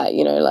like that,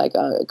 like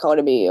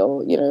economy,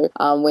 or,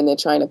 when they're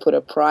trying to put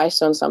a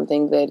price on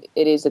something that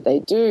it is that they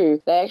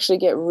do, they actually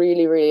get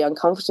really, really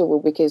uncomfortable,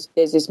 because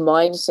there's this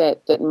mindset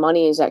that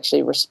money is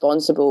actually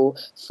responsible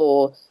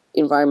for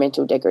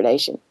environmental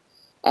degradation.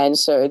 And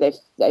so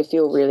they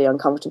feel really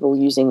uncomfortable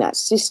using that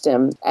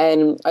system.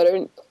 And I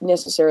don't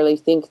necessarily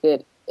think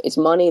that it's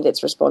money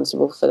that's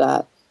responsible for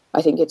that.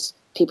 I think it's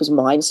people's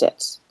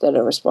mindsets that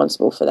are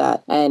responsible for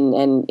that.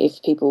 And if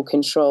people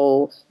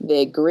control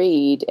their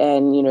greed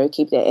and,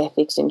 keep their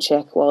ethics in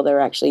check while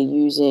they're actually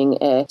using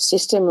a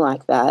system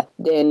like that,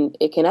 then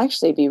it can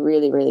actually be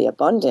really, really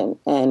abundant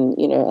and,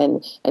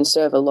 and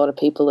serve a lot of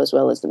people as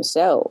well as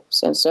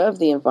themselves and serve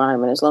the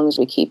environment, as long as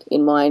we keep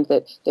in mind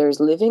that there is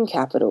living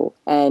capital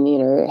and,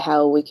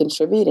 how are we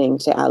contributing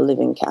to our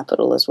living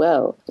capital as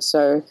well.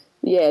 So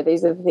yeah,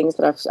 these are the things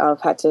that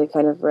I've had to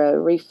kind of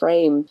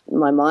reframe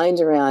my mind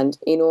around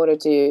in order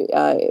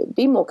to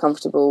be more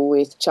comfortable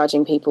with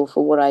charging people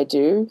for what I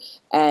do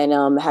and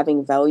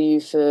having value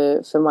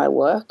for my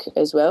work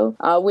as well,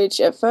 which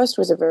at first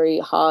was a very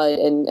hard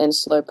and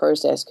slow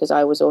process, because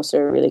I was also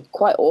really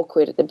quite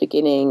awkward at the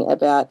beginning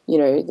about,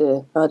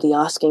 the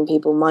asking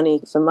people money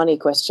for money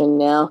question.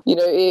 Now,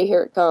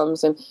 here it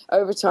comes. And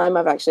over time,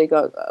 I've actually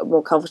got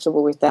more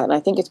comfortable with that. And I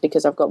think it's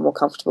because I've got more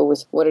comfortable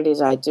with what it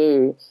is I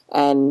do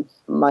and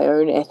my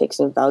own ethics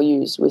and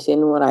values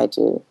within what I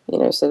do,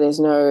 so there's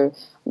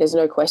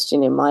no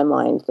question in my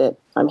mind that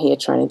I'm here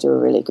trying to do a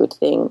really good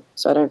thing,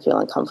 so I don't feel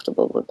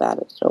uncomfortable about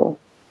it at all.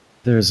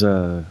 There's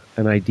an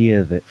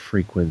idea that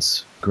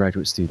frequents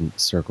graduate student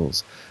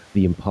circles,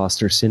 the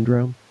imposter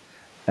syndrome,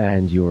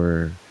 and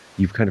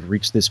you've kind of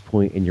reached this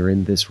point and you're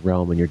in this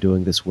realm and you're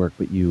doing this work,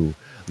 but you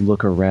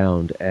look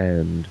around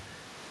and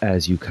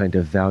as you kind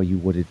of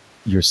value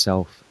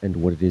yourself and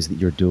what it is that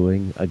you're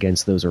doing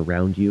against those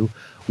around you,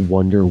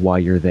 wonder why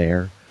you're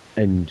there.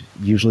 And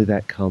usually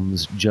that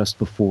comes just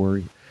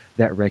before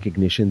that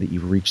recognition that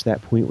you've reached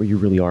that point where you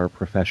really are a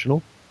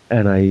professional.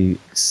 And I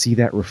see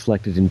that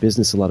reflected in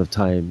business a lot of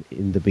time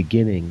in the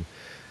beginning,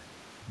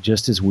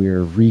 just as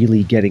we're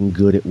really getting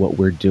good at what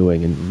we're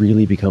doing and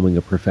really becoming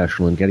a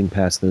professional and getting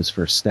past those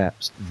first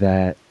steps,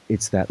 that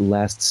it's that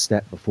last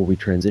step before we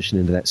transition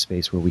into that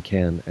space where we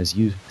can, as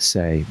you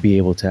say, be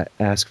able to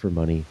ask for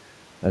money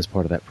as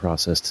part of that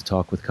process, to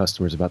talk with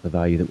customers about the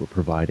value that we're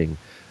providing,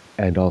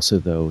 and also,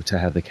 though, to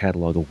have the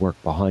catalog of work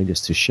behind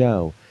us to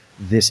show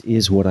this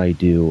is what I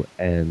do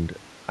and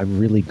I'm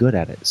really good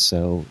at it.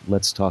 So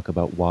let's talk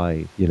about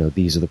why,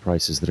 these are the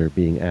prices that are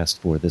being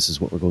asked for. This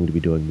is what we're going to be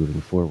doing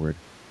moving forward.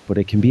 But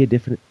it can be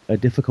a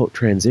difficult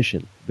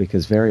transition,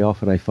 because very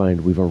often I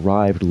find we've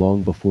arrived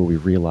long before we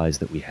realize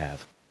that we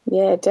have.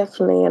 Yeah,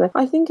 definitely. And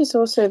I think it's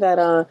also that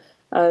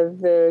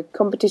the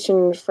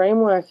competition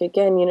framework,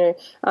 again,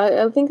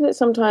 I think that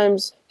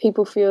sometimes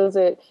people feel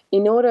that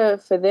in order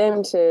for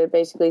them to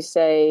basically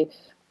say,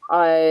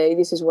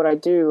 this is what I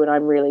do and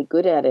I'm really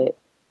good at it,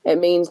 it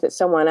means that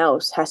someone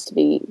else has to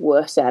be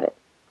worse at it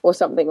or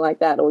something like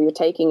that, or you're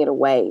taking it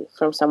away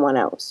from someone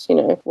else,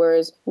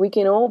 whereas we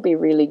can all be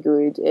really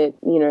good at,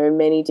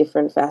 many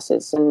different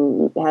facets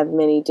and have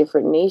many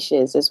different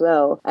niches as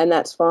well. And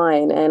that's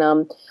fine.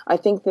 And I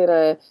think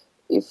that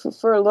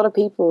for a lot of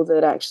people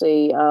that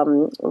actually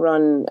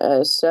run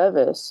a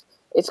service,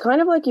 it's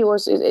kind of like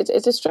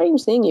it's a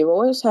strange thing. You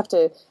always have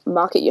to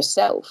market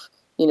yourself.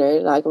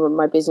 Like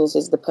my business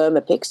is the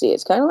Perma Pixie.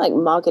 It's kind of like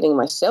marketing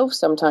myself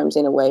sometimes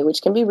in a way,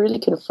 which can be really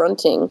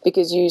confronting,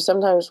 because you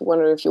sometimes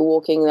wonder if you're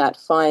walking that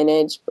fine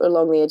edge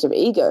along the edge of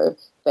ego,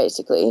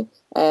 basically,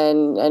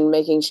 and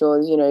making sure,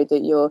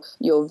 that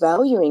you're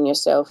valuing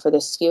yourself for the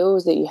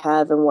skills that you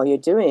have and what you're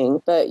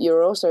doing, but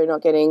you're also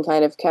not getting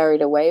kind of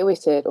carried away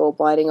with it or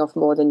biting off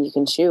more than you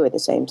can chew at the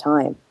same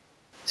time.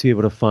 To be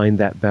able to find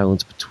that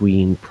balance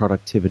between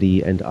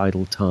productivity and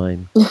idle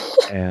time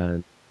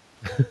and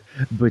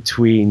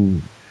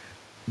between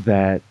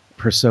that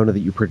persona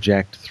that you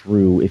project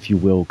through, if you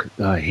will,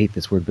 I hate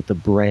this word, but the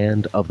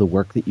brand of the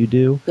work that you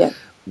do, yeah,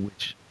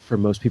 which for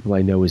most people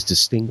I know is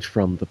distinct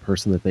from the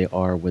person that they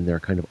are when they're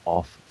kind of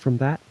off from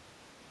that.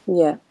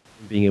 Yeah.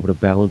 Being able to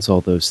balance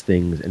all those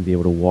things and be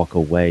able to walk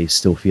away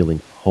still feeling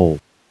whole.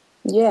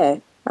 Yeah.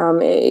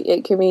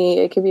 It can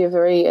be a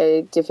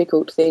very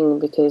difficult thing,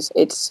 because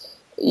it's,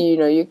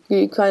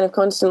 you're kind of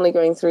constantly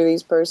going through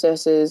these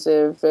processes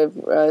of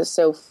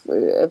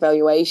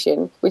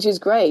self-evaluation, which is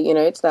great.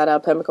 It's that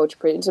permaculture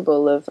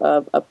principle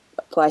of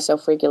apply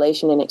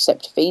self-regulation and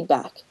accept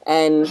feedback.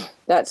 And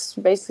that's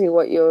basically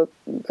what you're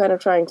kind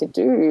of trying to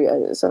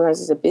do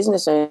sometimes as a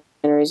business owner,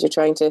 is you're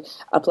trying to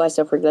apply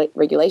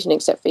self-regulation,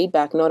 accept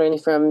feedback, not only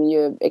from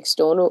your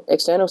external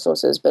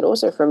sources, but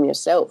also from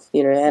yourself,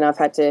 and I've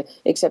had to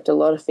accept a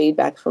lot of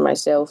feedback from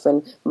myself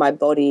and my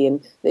body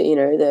and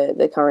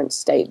the current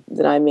state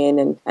that I'm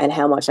in, and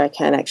how much I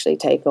can actually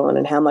take on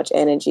and how much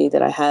energy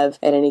that I have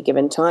at any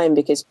given time,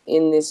 because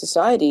in this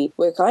society,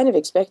 we're kind of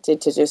expected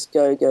to just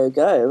go.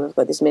 We've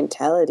got this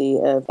mentality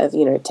of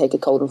take a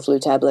cold and flu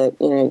tablet,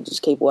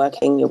 just keep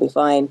working, you'll be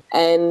fine.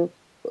 And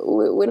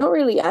we're not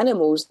really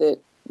animals that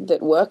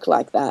work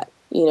like that.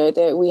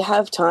 We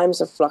have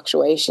times of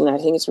fluctuation. I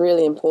think it's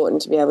really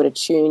important to be able to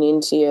tune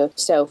into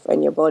yourself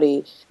and your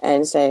body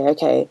and say,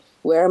 okay,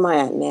 where am I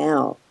at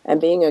now? and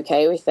being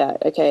okay with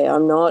that. Okay,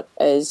 I'm not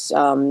as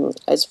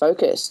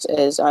focused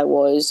as I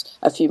was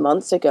a few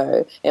months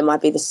ago. It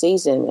might be the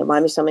season. It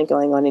might be something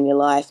going on in your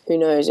life. Who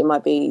knows? It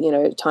might be,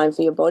 time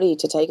for your body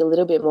to take a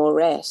little bit more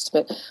rest.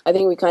 But I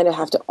think we kind of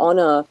have to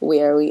honor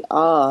where we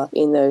are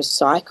in those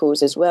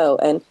cycles as well.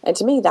 And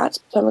to me, that's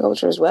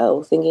permaculture as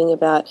well, thinking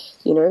about,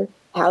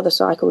 how the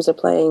cycles are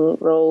playing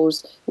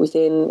roles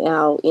within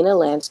our inner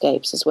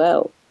landscapes as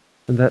well.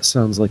 And that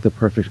sounds like the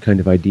perfect kind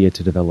of idea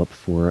to develop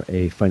for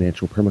a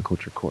financial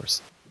permaculture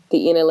course.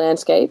 The inner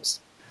landscapes?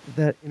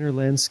 That inner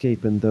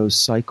landscape and those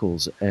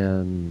cycles,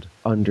 and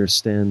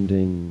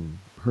understanding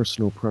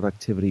personal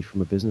productivity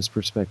from a business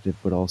perspective,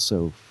 but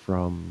also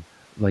from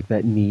like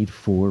that need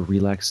for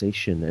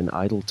relaxation and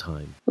idle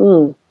time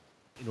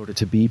in order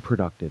to be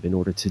productive, in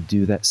order to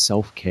do that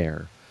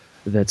self-care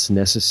that's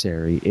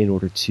necessary in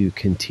order to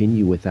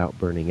continue without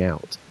burning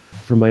out.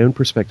 From my own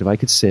perspective, I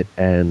could sit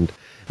and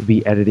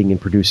be editing and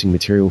producing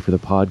material for the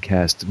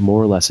podcast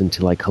more or less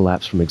until I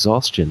collapse from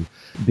exhaustion,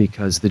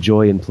 because the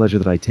joy and pleasure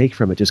that I take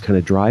from it just kind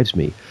of drives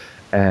me.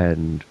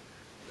 And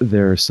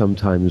there are some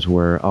times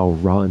where I'll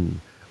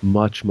run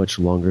much, much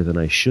longer than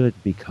I should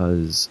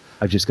because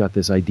I've just got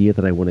this idea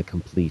that I want to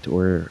complete,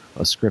 or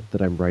a script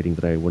that I'm writing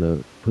that I want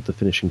to put the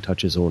finishing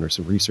touches on, or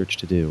some research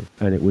to do.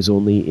 And it was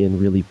only in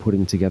really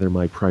putting together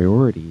my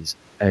priorities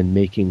and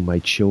making my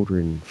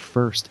children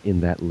first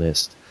in that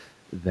list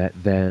that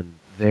then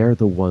they're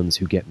the ones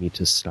who get me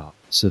to stop.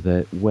 So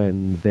that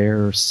when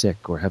they're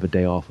sick or have a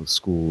day off of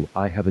school,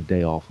 I have a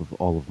day off of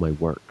all of my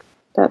work.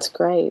 That's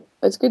great.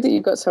 It's good that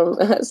you've got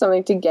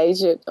something to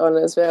gauge it on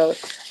as well.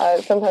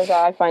 Sometimes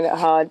I find it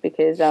hard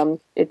because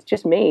it's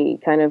just me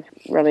kind of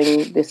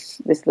running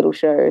this little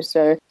show.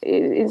 So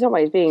in some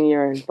ways, being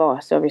your own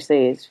boss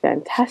obviously is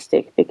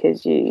fantastic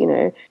because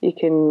you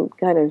can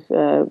kind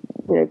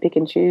of pick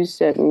and choose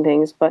certain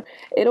things. But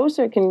it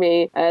also can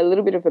be a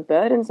little bit of a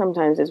burden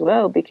sometimes as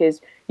well,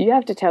 because you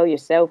have to tell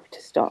yourself to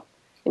stop.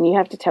 And you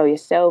have to tell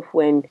yourself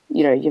when,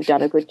 you've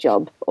done a good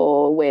job,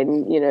 or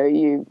when,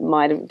 you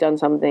might have done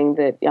something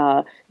that,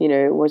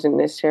 wasn't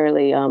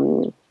necessarily, I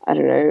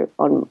don't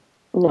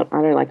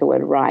like the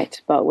word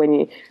right, but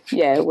when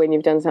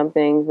you've done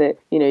something that,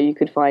 you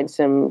could find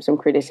some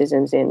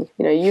criticisms in,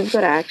 you've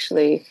got to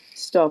actually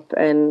stop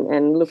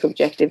and look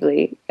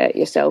objectively at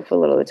yourself a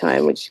lot of the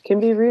time, which can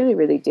be really,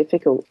 really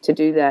difficult to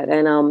do that.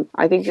 And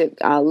I think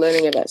that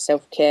learning about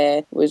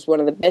self-care was one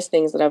of the best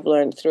things that I've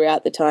learned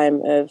throughout the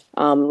time of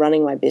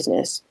running my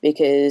business,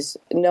 because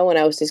no one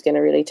else is going to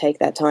really take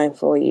that time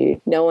for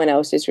you. No one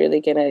else is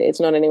really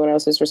it's not anyone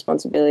else's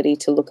responsibility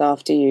to look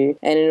after you.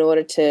 And in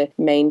order to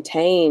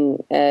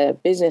maintain a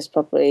business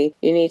properly,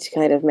 you need to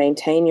kind of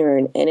maintain your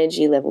own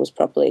energy levels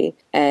properly.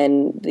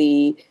 And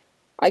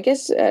I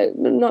guess,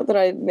 not that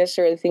I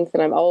necessarily think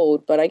that I'm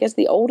old, but I guess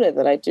the older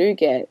that I do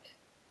get,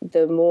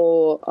 the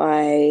more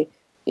I,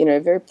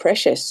 very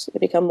precious. I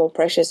become more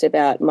precious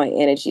about my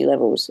energy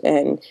levels,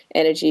 and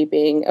energy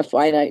being a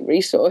finite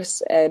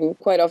resource. And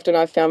quite often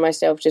I've found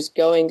myself just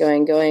going,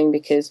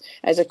 because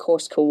as a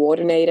course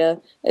coordinator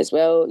as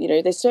well,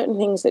 there's certain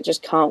things that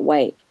just can't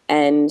wait.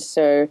 And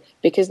so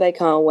because they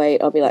can't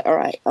wait, I'll be like, all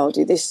right, I'll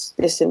do this,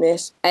 this, and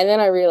this. And then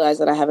I realize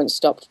that I haven't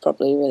stopped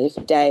properly really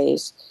for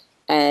days.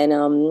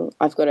 And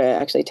I've got to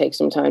actually take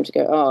some time to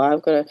go,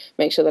 I've got to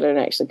make sure that I don't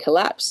actually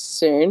collapse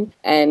soon,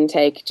 and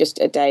take just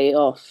a day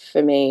off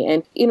for me.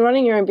 And in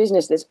running your own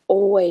business, there's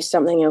always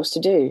something else to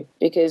do,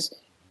 because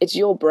it's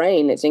your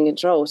brain that's in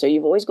control. So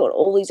you've always got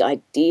all these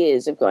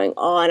ideas of going,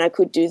 and I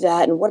could do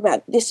that. And what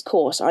about this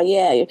course?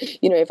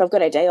 If I've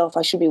got a day off,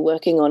 I should be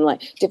working on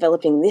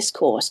developing this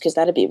course, because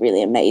that'd be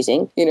really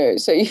amazing.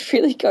 So you've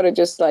really got to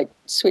just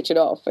switch it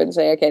off and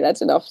say, okay,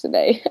 that's enough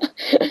today,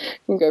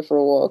 and go for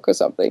a walk or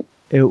something.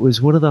 It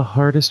was one of the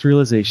hardest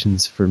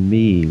realizations for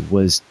me,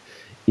 was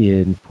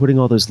in putting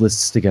all those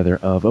lists together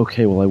of,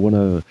 okay, well, I want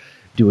to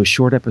do a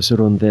short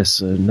episode on this,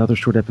 another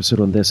short episode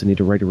on this, I need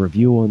to write a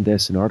review on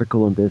this, an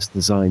article on this,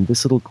 design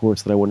this little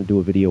course that I want to do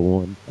a video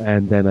on.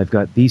 And then I've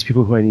got these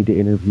people who I need to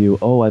interview.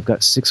 I've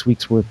got 6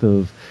 weeks worth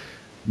of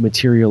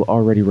material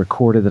already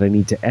recorded that I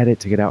need to edit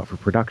to get out for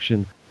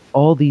production.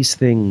 All these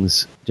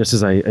things, just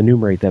as I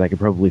enumerate that, I could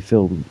probably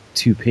fill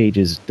 2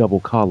 pages double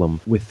column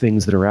with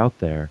things that are out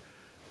there.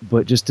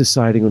 But just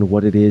deciding on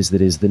what it is that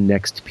is the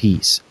next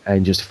piece,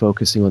 and just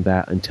focusing on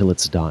that until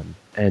it's done,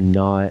 and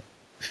not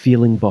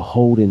feeling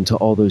beholden to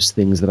all those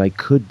things that I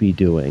could be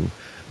doing,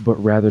 but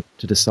rather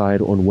to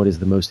decide on what is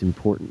the most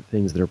important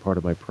things that are part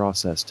of my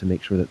process, to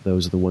make sure that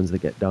those are the ones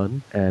that get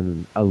done,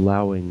 and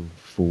allowing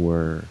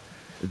for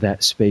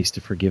that space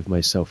to forgive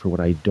myself for what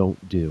I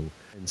don't do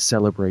and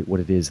celebrate what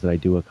it is that I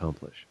do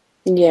accomplish.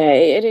 Yeah,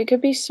 it could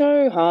be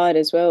so hard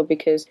as well,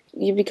 because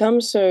you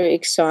become so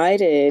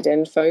excited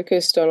and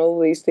focused on all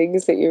these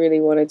things that you really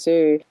want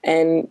to do.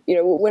 And,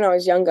 when I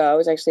was younger, I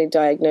was actually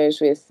diagnosed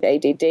with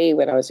ADD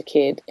when I was a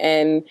kid.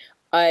 And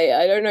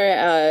I don't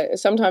know.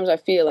 Sometimes I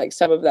feel like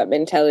some of that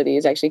mentality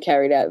is actually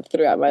carried out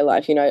throughout my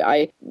life.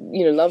 I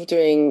love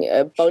doing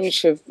a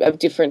bunch of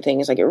different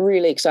things. I get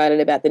really excited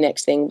about the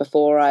next thing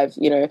before I'm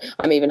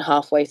even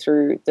halfway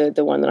through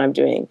the one that I'm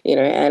doing,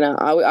 and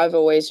I've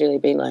always really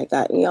been like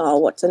that.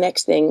 What's the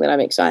next thing that I'm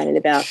excited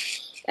about?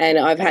 And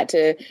I've had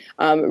to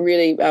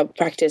really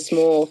practice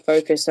more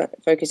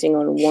focusing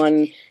on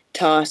one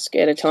task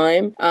at a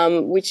time,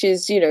 which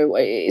is,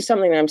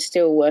 something that I'm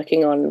still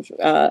working on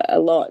a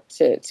lot,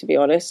 to be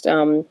honest.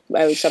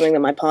 It's something that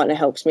my partner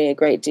helps me a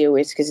great deal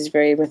with because he's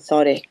very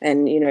methodic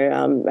and,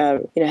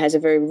 has a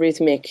very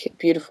rhythmic,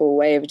 beautiful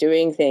way of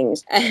doing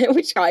things,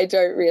 which I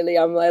don't really.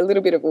 I'm a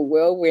little bit of a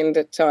whirlwind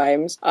at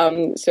times.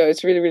 So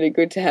it's really, really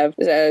good to have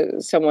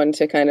someone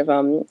to kind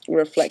of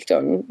reflect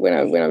on when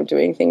I'm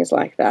doing things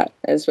like that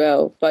as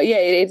well. But yeah,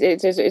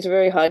 it's a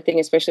very hard thing,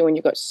 especially when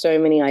you've got so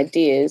many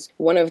ideas.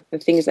 One of the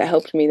things that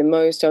helped me the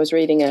most, I was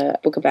reading a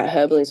book about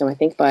herbalism, I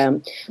think by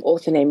an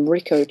author named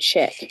Rico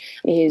Check.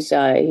 He's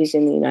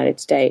in the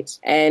United States,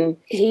 and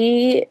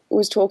he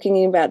was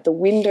talking about the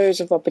windows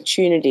of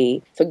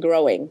opportunity for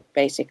growing,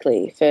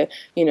 basically,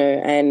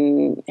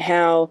 and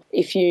how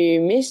if you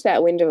miss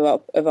that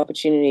window of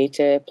opportunity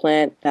to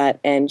plant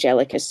that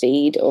angelica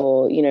seed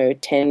or,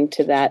 tend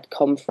to that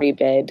comfrey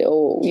bed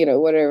or,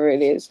 whatever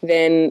it is,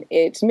 then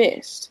it's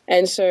missed.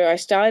 And so I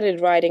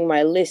started writing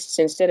my lists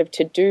instead of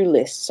to-do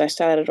lists. I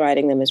started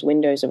writing them as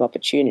windows of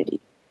opportunity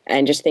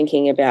and just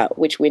thinking about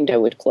which window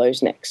would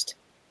close next.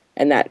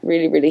 And that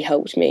really, really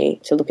helped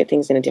me to look at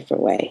things in a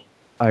different way.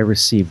 I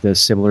received a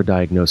similar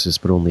diagnosis,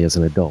 but only as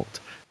an adult.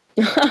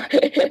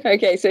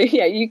 Okay, so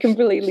yeah, you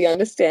completely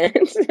understand.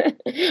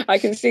 I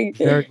can see.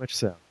 Very much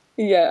so.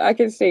 Yeah, I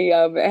can see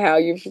how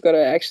you've got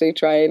to actually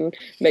try and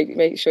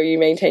make sure you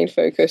maintain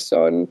focus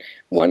on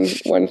one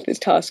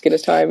task at a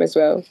time as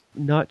well.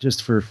 Not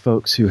just for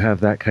folks who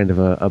have that kind of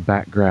a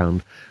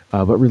background,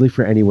 but really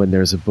for anyone.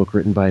 There's a book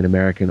written by an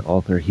American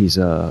author. He's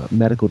a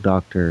medical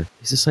doctor.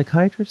 He's a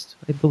psychiatrist,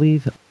 I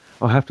believe.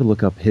 I'll have to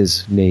look up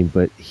his name,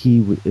 but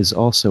he is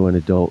also an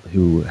adult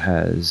who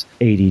has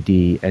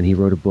ADD, and he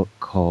wrote a book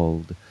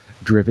called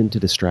Driven to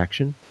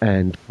Distraction.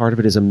 And part of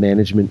it is a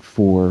management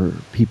for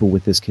people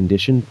with this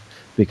condition,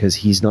 because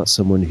he's not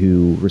someone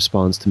who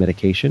responds to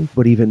medication.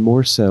 But even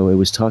more so, it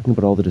was talking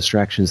about all the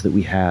distractions that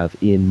we have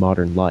in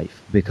modern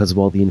life because of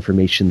all the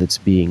information that's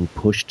being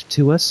pushed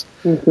to us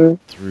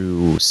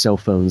through cell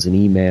phones and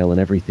email and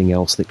everything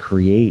else that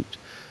create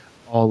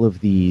all of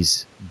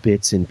these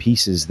bits and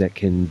pieces that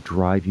can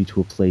drive you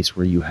to a place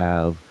where you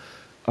have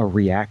a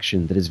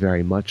reaction that is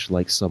very much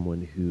like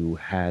someone who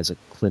has a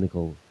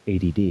clinical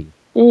ADD.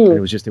 And it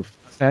was just a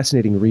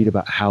fascinating read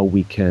about how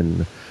we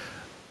can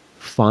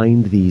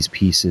find these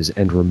pieces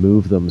and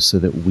remove them so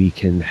that we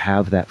can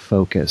have that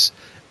focus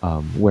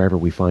wherever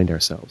we find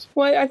ourselves.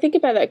 Well, I think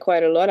about that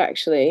quite a lot,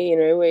 actually.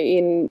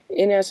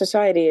 In our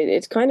society,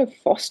 it's kind of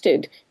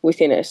fostered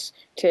within us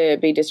to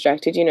be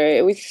distracted,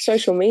 with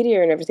social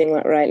media and everything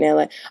like right now.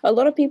 Like a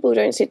lot of people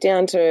don't sit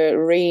down to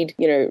read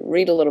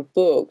a lot of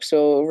books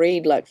or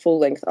read like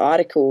full-length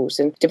articles,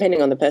 and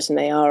depending on the person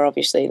they are,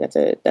 obviously that's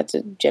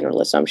a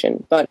general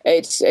assumption. But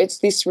it's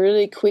this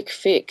really quick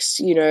fix,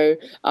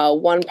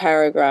 one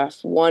paragraph,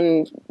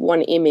 one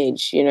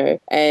image,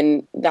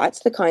 and that's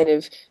the kind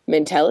of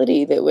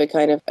mentality that we're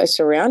kind of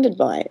surrounded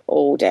by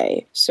all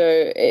day. So,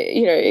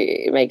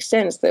 it makes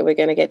sense that we're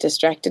going to get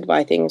distracted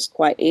by things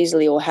quite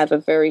easily or have a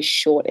very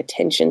short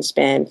attention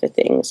span for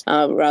things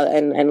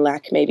and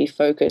lack maybe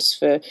focus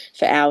for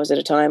hours at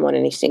a time on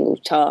any single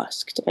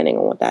task, depending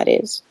on what that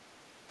is.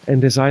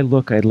 And as I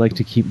look, I'd like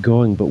to keep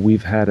going, but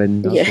we've had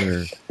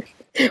another...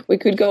 Yeah. We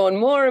could go on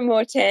more and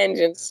more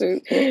tangents.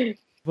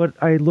 But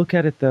I look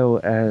at it, though,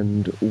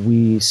 and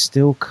we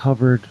still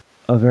covered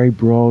a very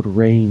broad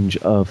range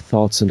of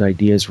thoughts and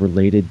ideas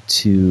related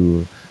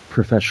to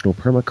professional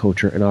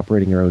permaculture and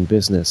operating our own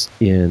business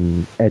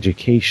in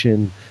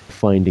education,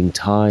 finding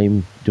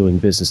time, doing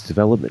business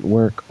development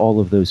work, all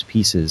of those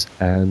pieces.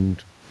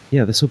 And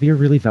yeah, this will be a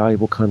really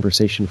valuable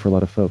conversation for a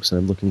lot of folks, and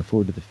I'm looking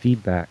forward to the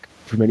feedback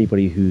from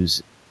anybody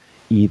who's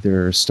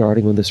either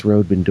starting on this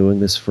road, been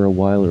doing this for a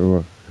while,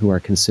 or who are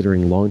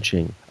considering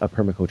launching a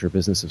permaculture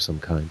business of some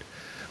kind.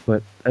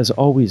 But as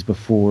always,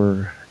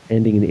 before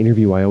ending an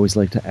interview, I always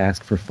like to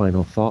ask for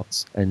final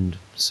thoughts. And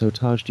so,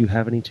 Taj, do you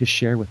have any to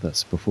share with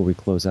us before we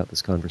close out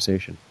this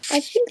conversation?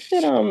 I think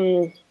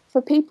that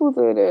for people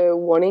that are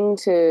wanting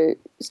to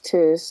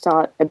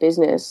start a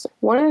business,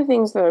 one of the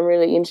things that I'm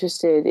really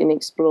interested in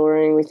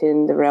exploring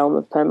within the realm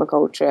of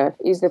permaculture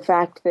is the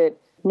fact that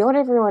not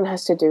everyone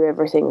has to do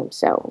everything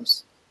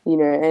themselves.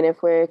 And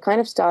if we're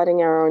kind of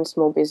starting our own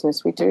small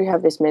business, we do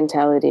have this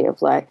mentality of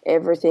like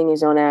everything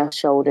is on our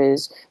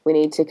shoulders. We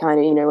need to kind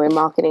of, we're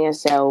marketing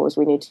ourselves.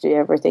 We need to do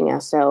everything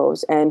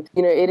ourselves. And,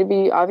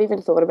 I've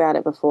even thought about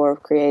it before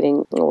of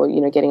creating or,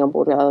 getting on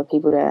board with other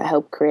people to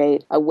help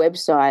create a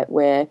website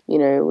where,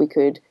 we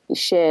could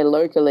share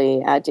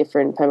locally our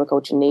different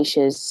permaculture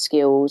niches,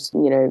 skills,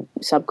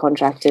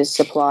 subcontractors,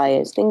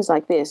 suppliers, things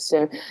like this,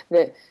 so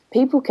that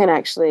people can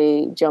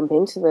actually jump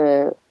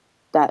into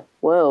that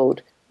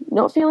world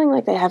not feeling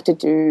like they have to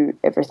do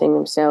everything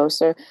themselves.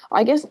 So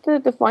I guess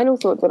the final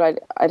thought that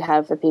I'd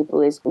have for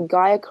people is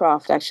Gaia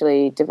Craft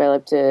actually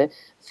developed a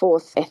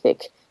fourth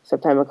ethic for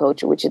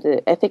permaculture, which is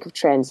the ethic of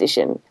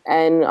transition.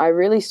 And I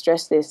really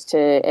stress this to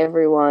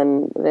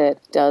everyone that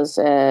does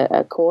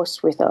a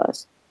course with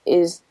us,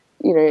 is,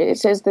 it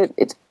says that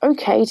it's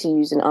okay to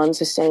use an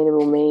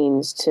unsustainable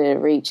means to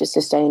reach a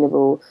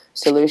sustainable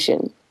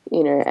solution.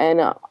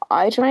 And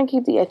I try and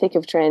keep the ethic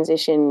of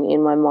transition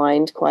in my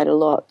mind quite a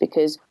lot,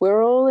 because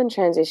we're all in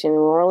transition and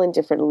we're all in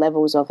different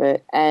levels of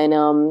it.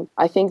 And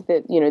I think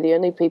that, the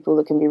only people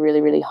that can be really,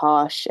 really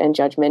harsh and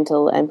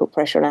judgmental and put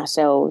pressure on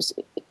ourselves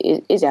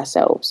is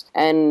ourselves.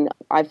 And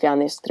I've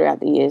found this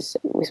throughout the years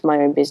with my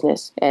own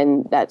business.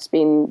 And that's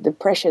been the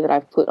pressure that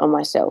I've put on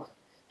myself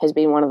has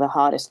been one of the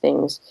hardest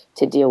things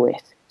to deal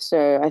with.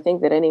 So I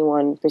think that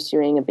anyone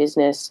pursuing a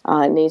business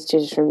needs to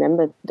just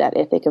remember that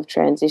ethic of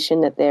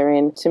transition that they're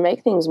in, to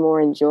make things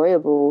more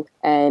enjoyable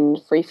and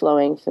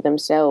free-flowing for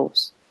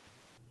themselves.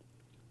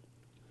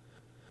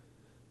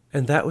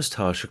 And that was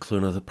Taj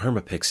Shakluna, the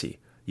Perma Pixie.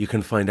 You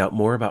can find out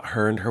more about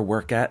her and her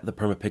work at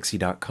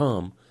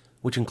thepermapixie.com,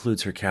 which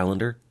includes her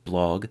calendar,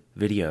 blog,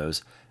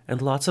 videos,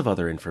 and lots of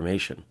other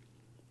information.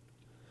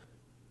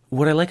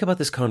 What I like about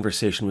this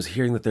conversation was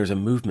hearing that there's a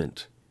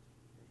movement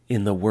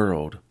in the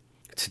world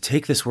to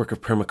take this work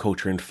of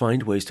permaculture and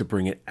find ways to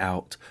bring it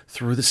out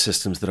through the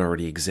systems that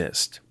already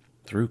exist,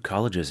 through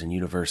colleges and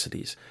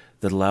universities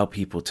that allow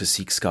people to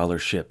seek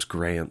scholarships,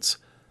 grants,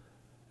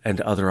 and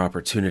other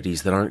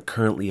opportunities that aren't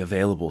currently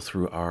available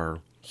through our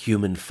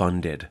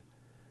human-funded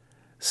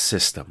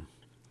system.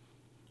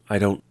 I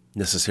don't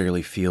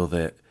necessarily feel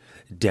that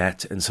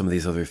debt and some of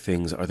these other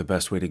things are the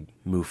best way to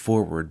move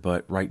forward,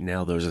 but right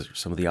now those are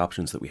some of the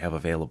options that we have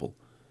available.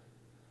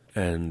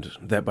 And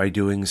that by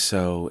doing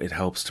so, it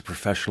helps to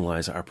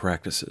professionalize our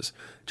practices.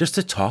 Just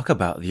to talk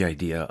about the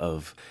idea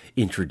of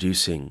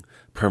introducing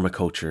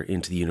permaculture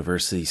into the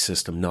university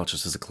system, not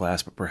just as a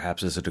class, but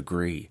perhaps as a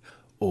degree,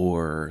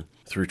 or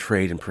through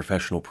trade and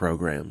professional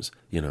programs.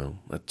 A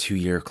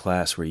 2-year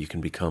class where you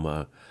can become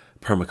a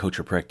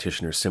permaculture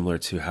practitioner, similar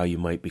to how you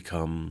might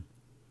become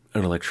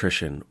an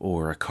electrician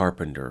or a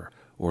carpenter,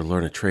 or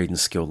learn a trade and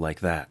skill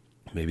like that.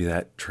 Maybe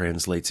that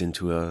translates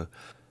into a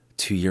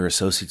 2-year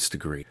associate's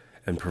degree,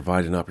 and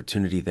provide an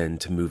opportunity then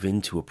to move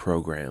into a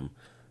program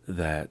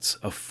that's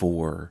a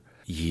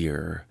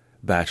 4-year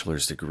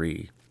bachelor's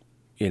degree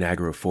in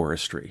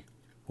agroforestry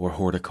or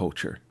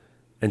horticulture,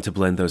 and to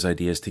blend those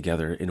ideas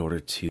together in order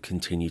to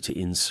continue to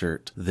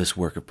insert this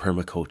work of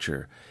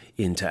permaculture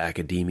into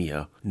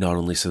academia, not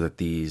only so that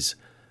these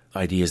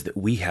ideas that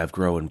we have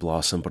grow and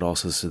blossom, but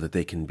also so that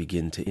they can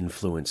begin to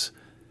influence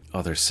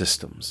other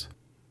systems.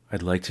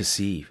 I'd like to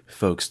see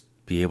folks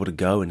be able to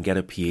go and get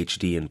a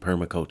PhD in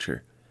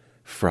permaculture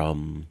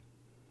from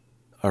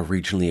a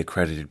regionally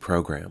accredited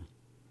program,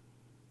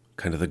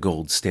 kind of the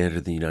gold standard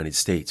in the United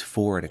States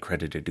for an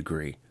accredited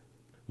degree.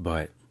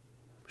 But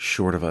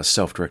short of a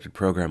self-directed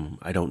program,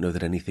 I don't know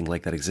that anything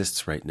like that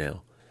exists right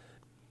now.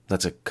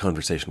 That's a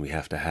conversation we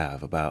have to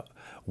have about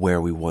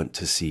where we want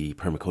to see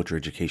permaculture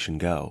education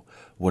go.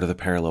 What are the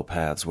parallel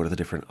paths? What are the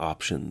different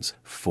options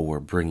for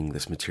bringing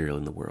this material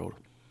in the world?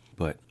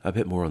 But a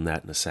bit more on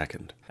that in a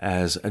second.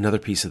 As another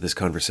piece of this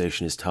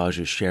conversation is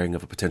Taj's sharing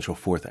of a potential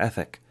fourth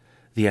ethic,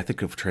 the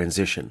ethic of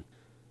transition.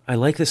 I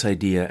like this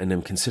idea and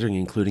am considering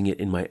including it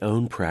in my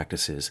own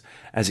practices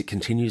as it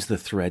continues the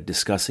thread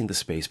discussing the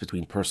space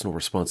between personal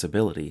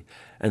responsibility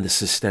and the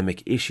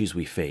systemic issues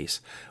we face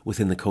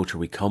within the culture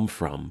we come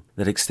from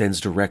that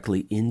extends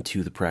directly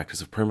into the practice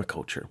of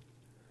permaculture.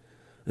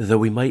 Though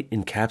we might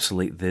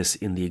encapsulate this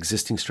in the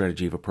existing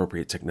strategy of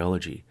appropriate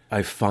technology,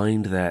 I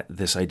find that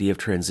this idea of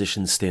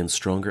transition stands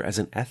stronger as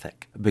an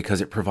ethic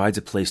because it provides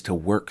a place to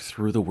work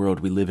through the world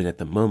we live in at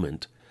the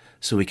moment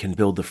so we can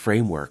build the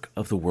framework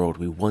of the world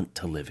we want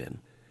to live in.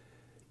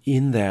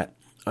 In that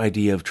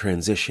idea of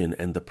transition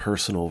and the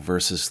personal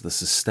versus the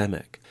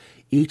systemic,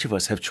 each of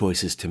us have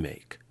choices to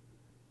make.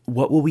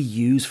 What will we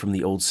use from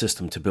the old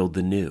system to build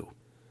the new?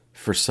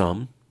 For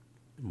some,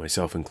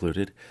 myself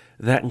included,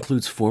 that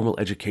includes formal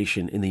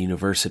education in the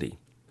university,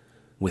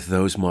 with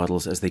those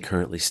models as they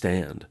currently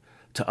stand.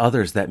 To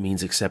others, that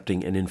means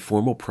accepting an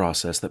informal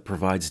process that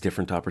provides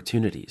different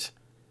opportunities.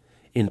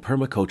 In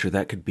permaculture,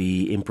 that could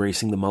be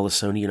embracing the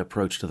Mollisonian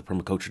approach to the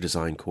permaculture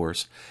design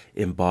course,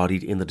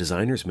 embodied in the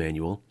designer's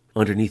manual,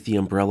 underneath the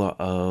umbrella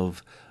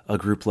of a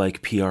group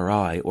like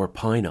PRI or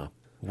PINA,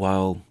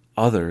 while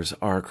others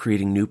are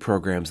creating new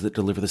programs that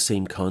deliver the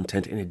same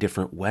content in a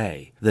different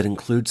way, that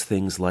includes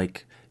things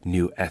like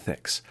new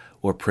ethics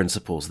or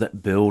principles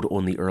that build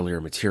on the earlier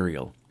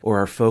material,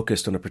 or are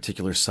focused on a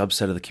particular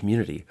subset of the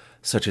community,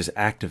 such as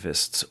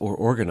activists or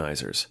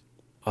organizers.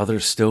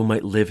 Others still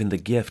might live in the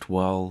gift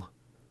while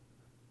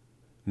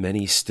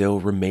many still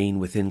remain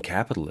within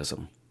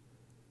capitalism.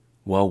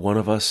 While one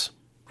of us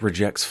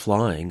rejects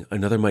flying,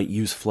 another might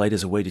use flight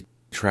as a way to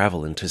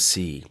travel and to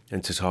see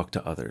and to talk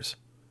to others.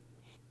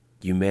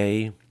 You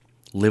may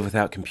live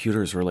without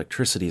computers or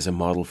electricity as a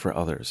model for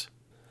others,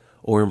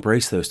 or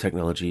embrace those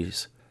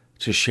technologies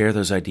to share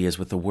those ideas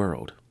with the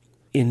world.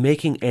 In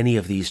making any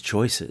of these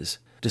choices,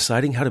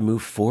 deciding how to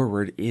move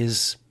forward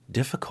is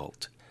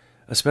difficult,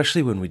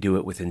 especially when we do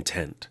it with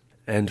intent.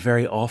 And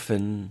very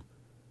often,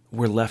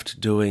 we're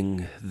left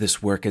doing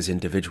this work as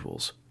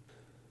individuals.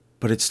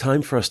 But it's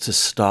time for us to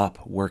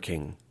stop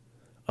working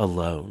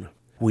alone.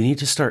 We need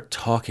to start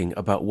talking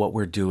about what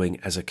we're doing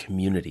as a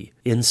community,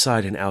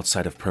 inside and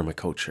outside of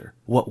permaculture.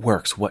 What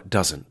works, what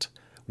doesn't?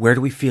 Where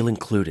do we feel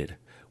included?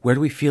 Where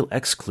do we feel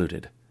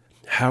excluded?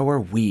 How are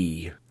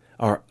we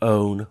our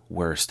own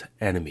worst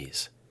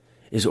enemies?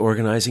 Is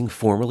organizing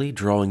formally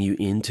drawing you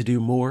in to do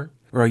more?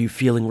 Or are you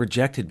feeling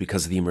rejected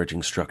because of the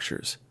emerging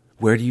structures?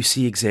 Where do you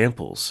see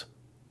examples?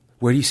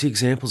 Where do you see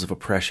examples of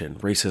oppression,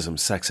 racism,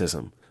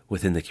 sexism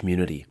within the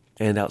community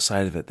and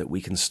outside of it that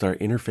we can start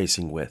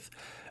interfacing with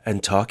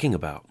and talking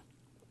about?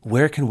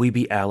 Where can we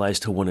be allies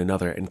to one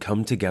another and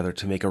come together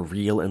to make a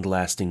real and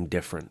lasting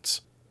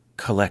difference?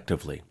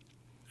 Collectively,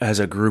 as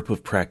a group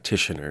of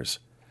practitioners,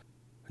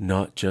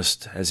 not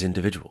just as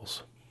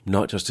individuals,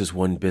 not just as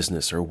one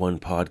business or one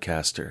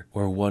podcaster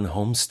or one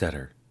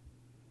homesteader.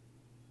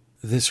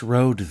 This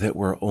road that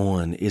we're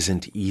on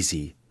isn't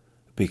easy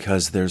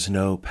because there's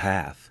no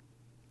path.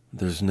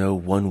 There's no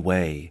one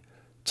way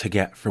to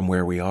get from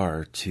where we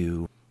are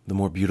to the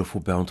more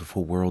beautiful,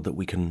 bountiful world that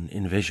we can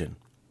envision.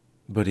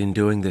 But in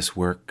doing this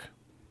work,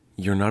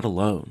 you're not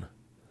alone.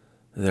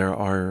 There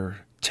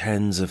are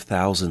tens of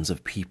thousands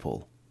of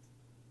people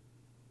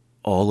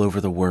all over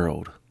the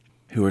world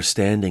who are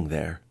standing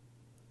there,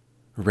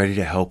 ready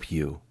to help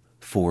you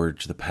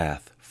forge the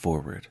path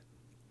forward.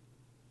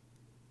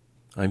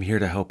 I'm here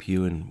to help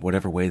you in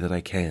whatever way that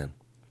I can.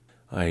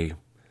 I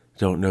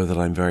don't know that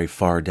I'm very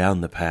far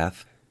down the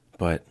path,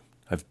 but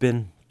I've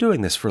been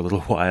doing this for a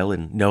little while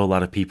and know a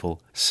lot of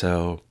people,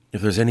 so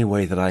if there's any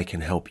way that I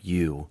can help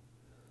you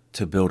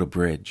to build a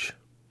bridge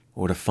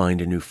or to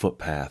find a new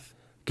footpath,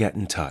 get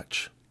in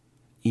touch.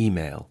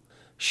 Email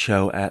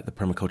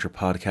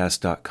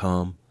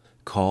show@thepermaculturepodcast.com,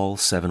 call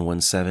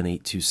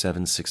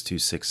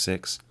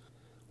 717-827-6266,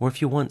 or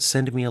if you want,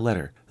 send me a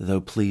letter,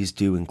 though please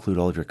do include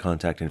all of your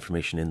contact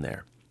information in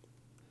there.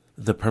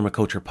 The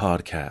Permaculture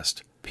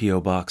Podcast,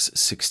 P.O. Box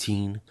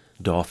 16,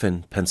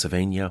 Dauphin,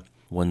 Pennsylvania,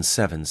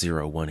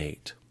 17018.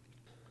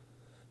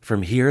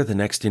 From here, the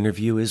next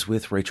interview is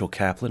with Rachel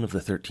Kaplan of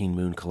the 13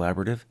 Moon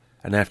Collaborative,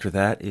 and after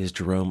that is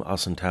Jerome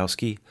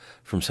Osentowski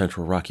from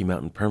Central Rocky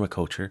Mountain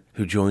Permaculture,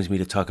 who joins me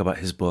to talk about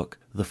his book,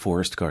 The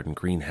Forest Garden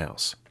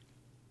Greenhouse.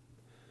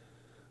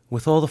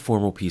 With all the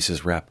formal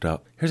pieces wrapped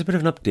up, here's a bit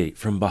of an update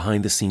from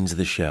behind the scenes of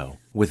the show.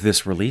 With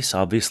this release,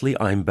 obviously,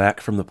 I'm back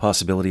from the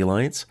Possibility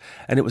Alliance,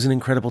 and it was an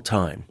incredible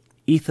time.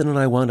 Ethan and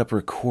I wound up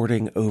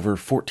recording over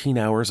 14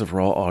 hours of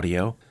raw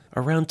audio,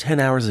 around 10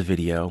 hours of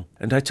video,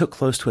 and I took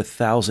close to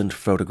 1,000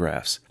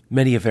 photographs,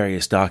 many of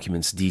various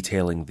documents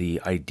detailing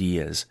the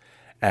ideas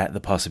at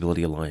the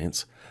Possibility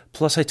Alliance,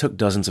 plus I took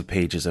dozens of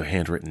pages of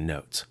handwritten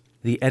notes.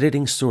 The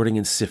editing, sorting,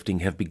 and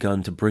sifting have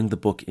begun to bring the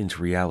book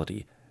into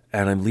reality,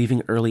 and I'm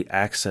leaving early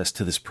access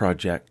to this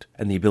project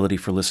and the ability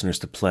for listeners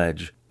to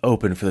pledge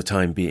open for the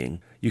time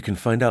being. You can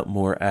find out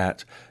more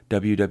at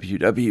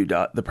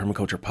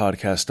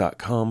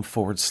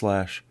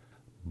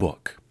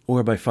www.thepermaculturepodcast.com/book,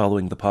 or by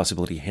following the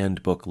Possibility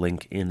Handbook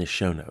link in the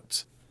show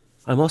notes.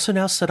 I'm also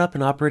now set up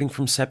and operating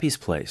from Seppi's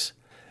place,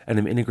 and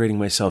I'm integrating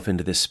myself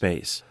into this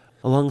space.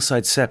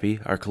 Alongside Seppi,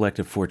 our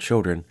collective 4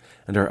 children,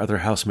 and our other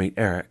housemate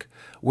Eric,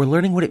 we're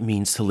learning what it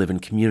means to live in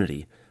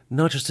community,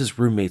 not just as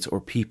roommates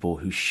or people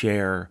who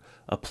share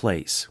a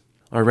place.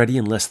 Already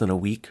in less than a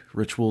week,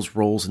 rituals,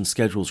 roles, and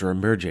schedules are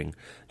emerging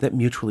that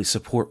mutually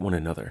support one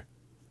another.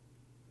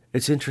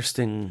 It's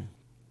interesting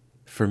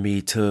for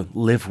me to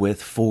live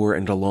with, for,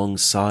 and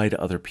alongside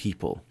other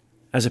people,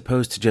 as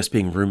opposed to just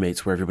being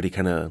roommates where everybody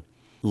kind of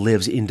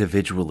lives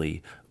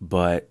individually,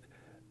 but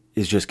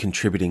is just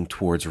contributing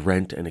towards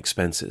rent and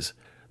expenses.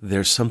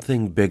 There's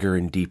something bigger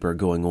and deeper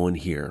going on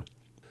here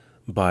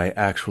by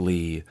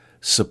actually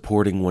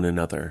supporting one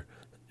another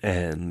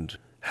and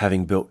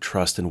having built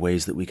trust in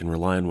ways that we can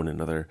rely on one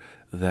another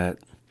that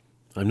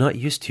I'm not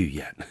used to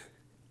yet.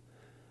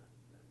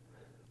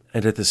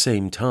 And at the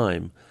same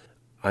time,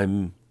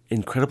 I'm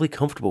incredibly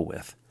comfortable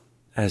with.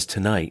 As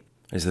tonight,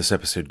 as this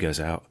episode goes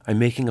out, I'm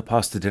making a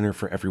pasta dinner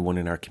for everyone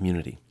in our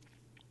community.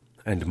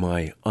 And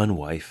my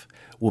unwife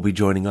will be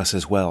joining us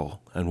as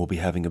well, and we'll be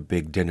having a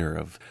big dinner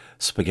of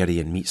spaghetti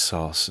and meat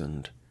sauce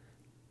and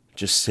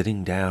just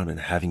sitting down and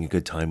having a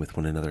good time with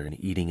one another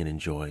and eating and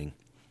enjoying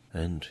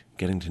and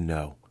getting to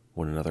know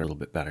one another a little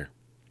bit better.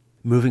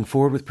 Moving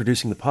forward with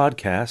producing the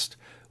podcast,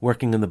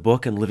 working on the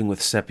book, and living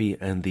with Seppi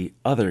and the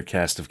other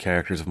cast of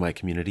characters of my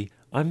community,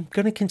 I'm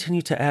going to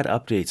continue to add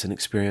updates and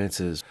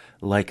experiences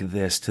like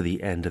this to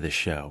the end of the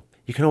show.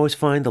 You can always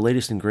find the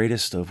latest and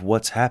greatest of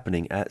what's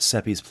happening at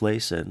Seppi's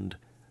place and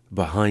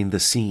behind the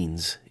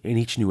scenes in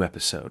each new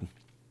episode.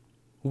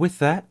 With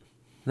that,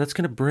 that's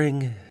going to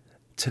bring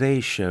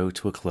today's show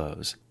to a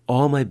close.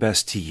 All my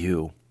best to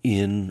you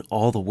in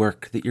all the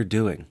work that you're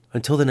doing.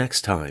 Until the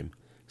next time,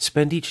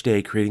 spend each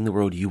day creating the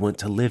world you want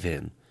to live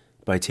in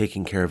by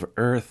taking care of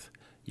Earth,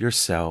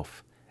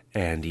 yourself,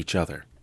 and each other.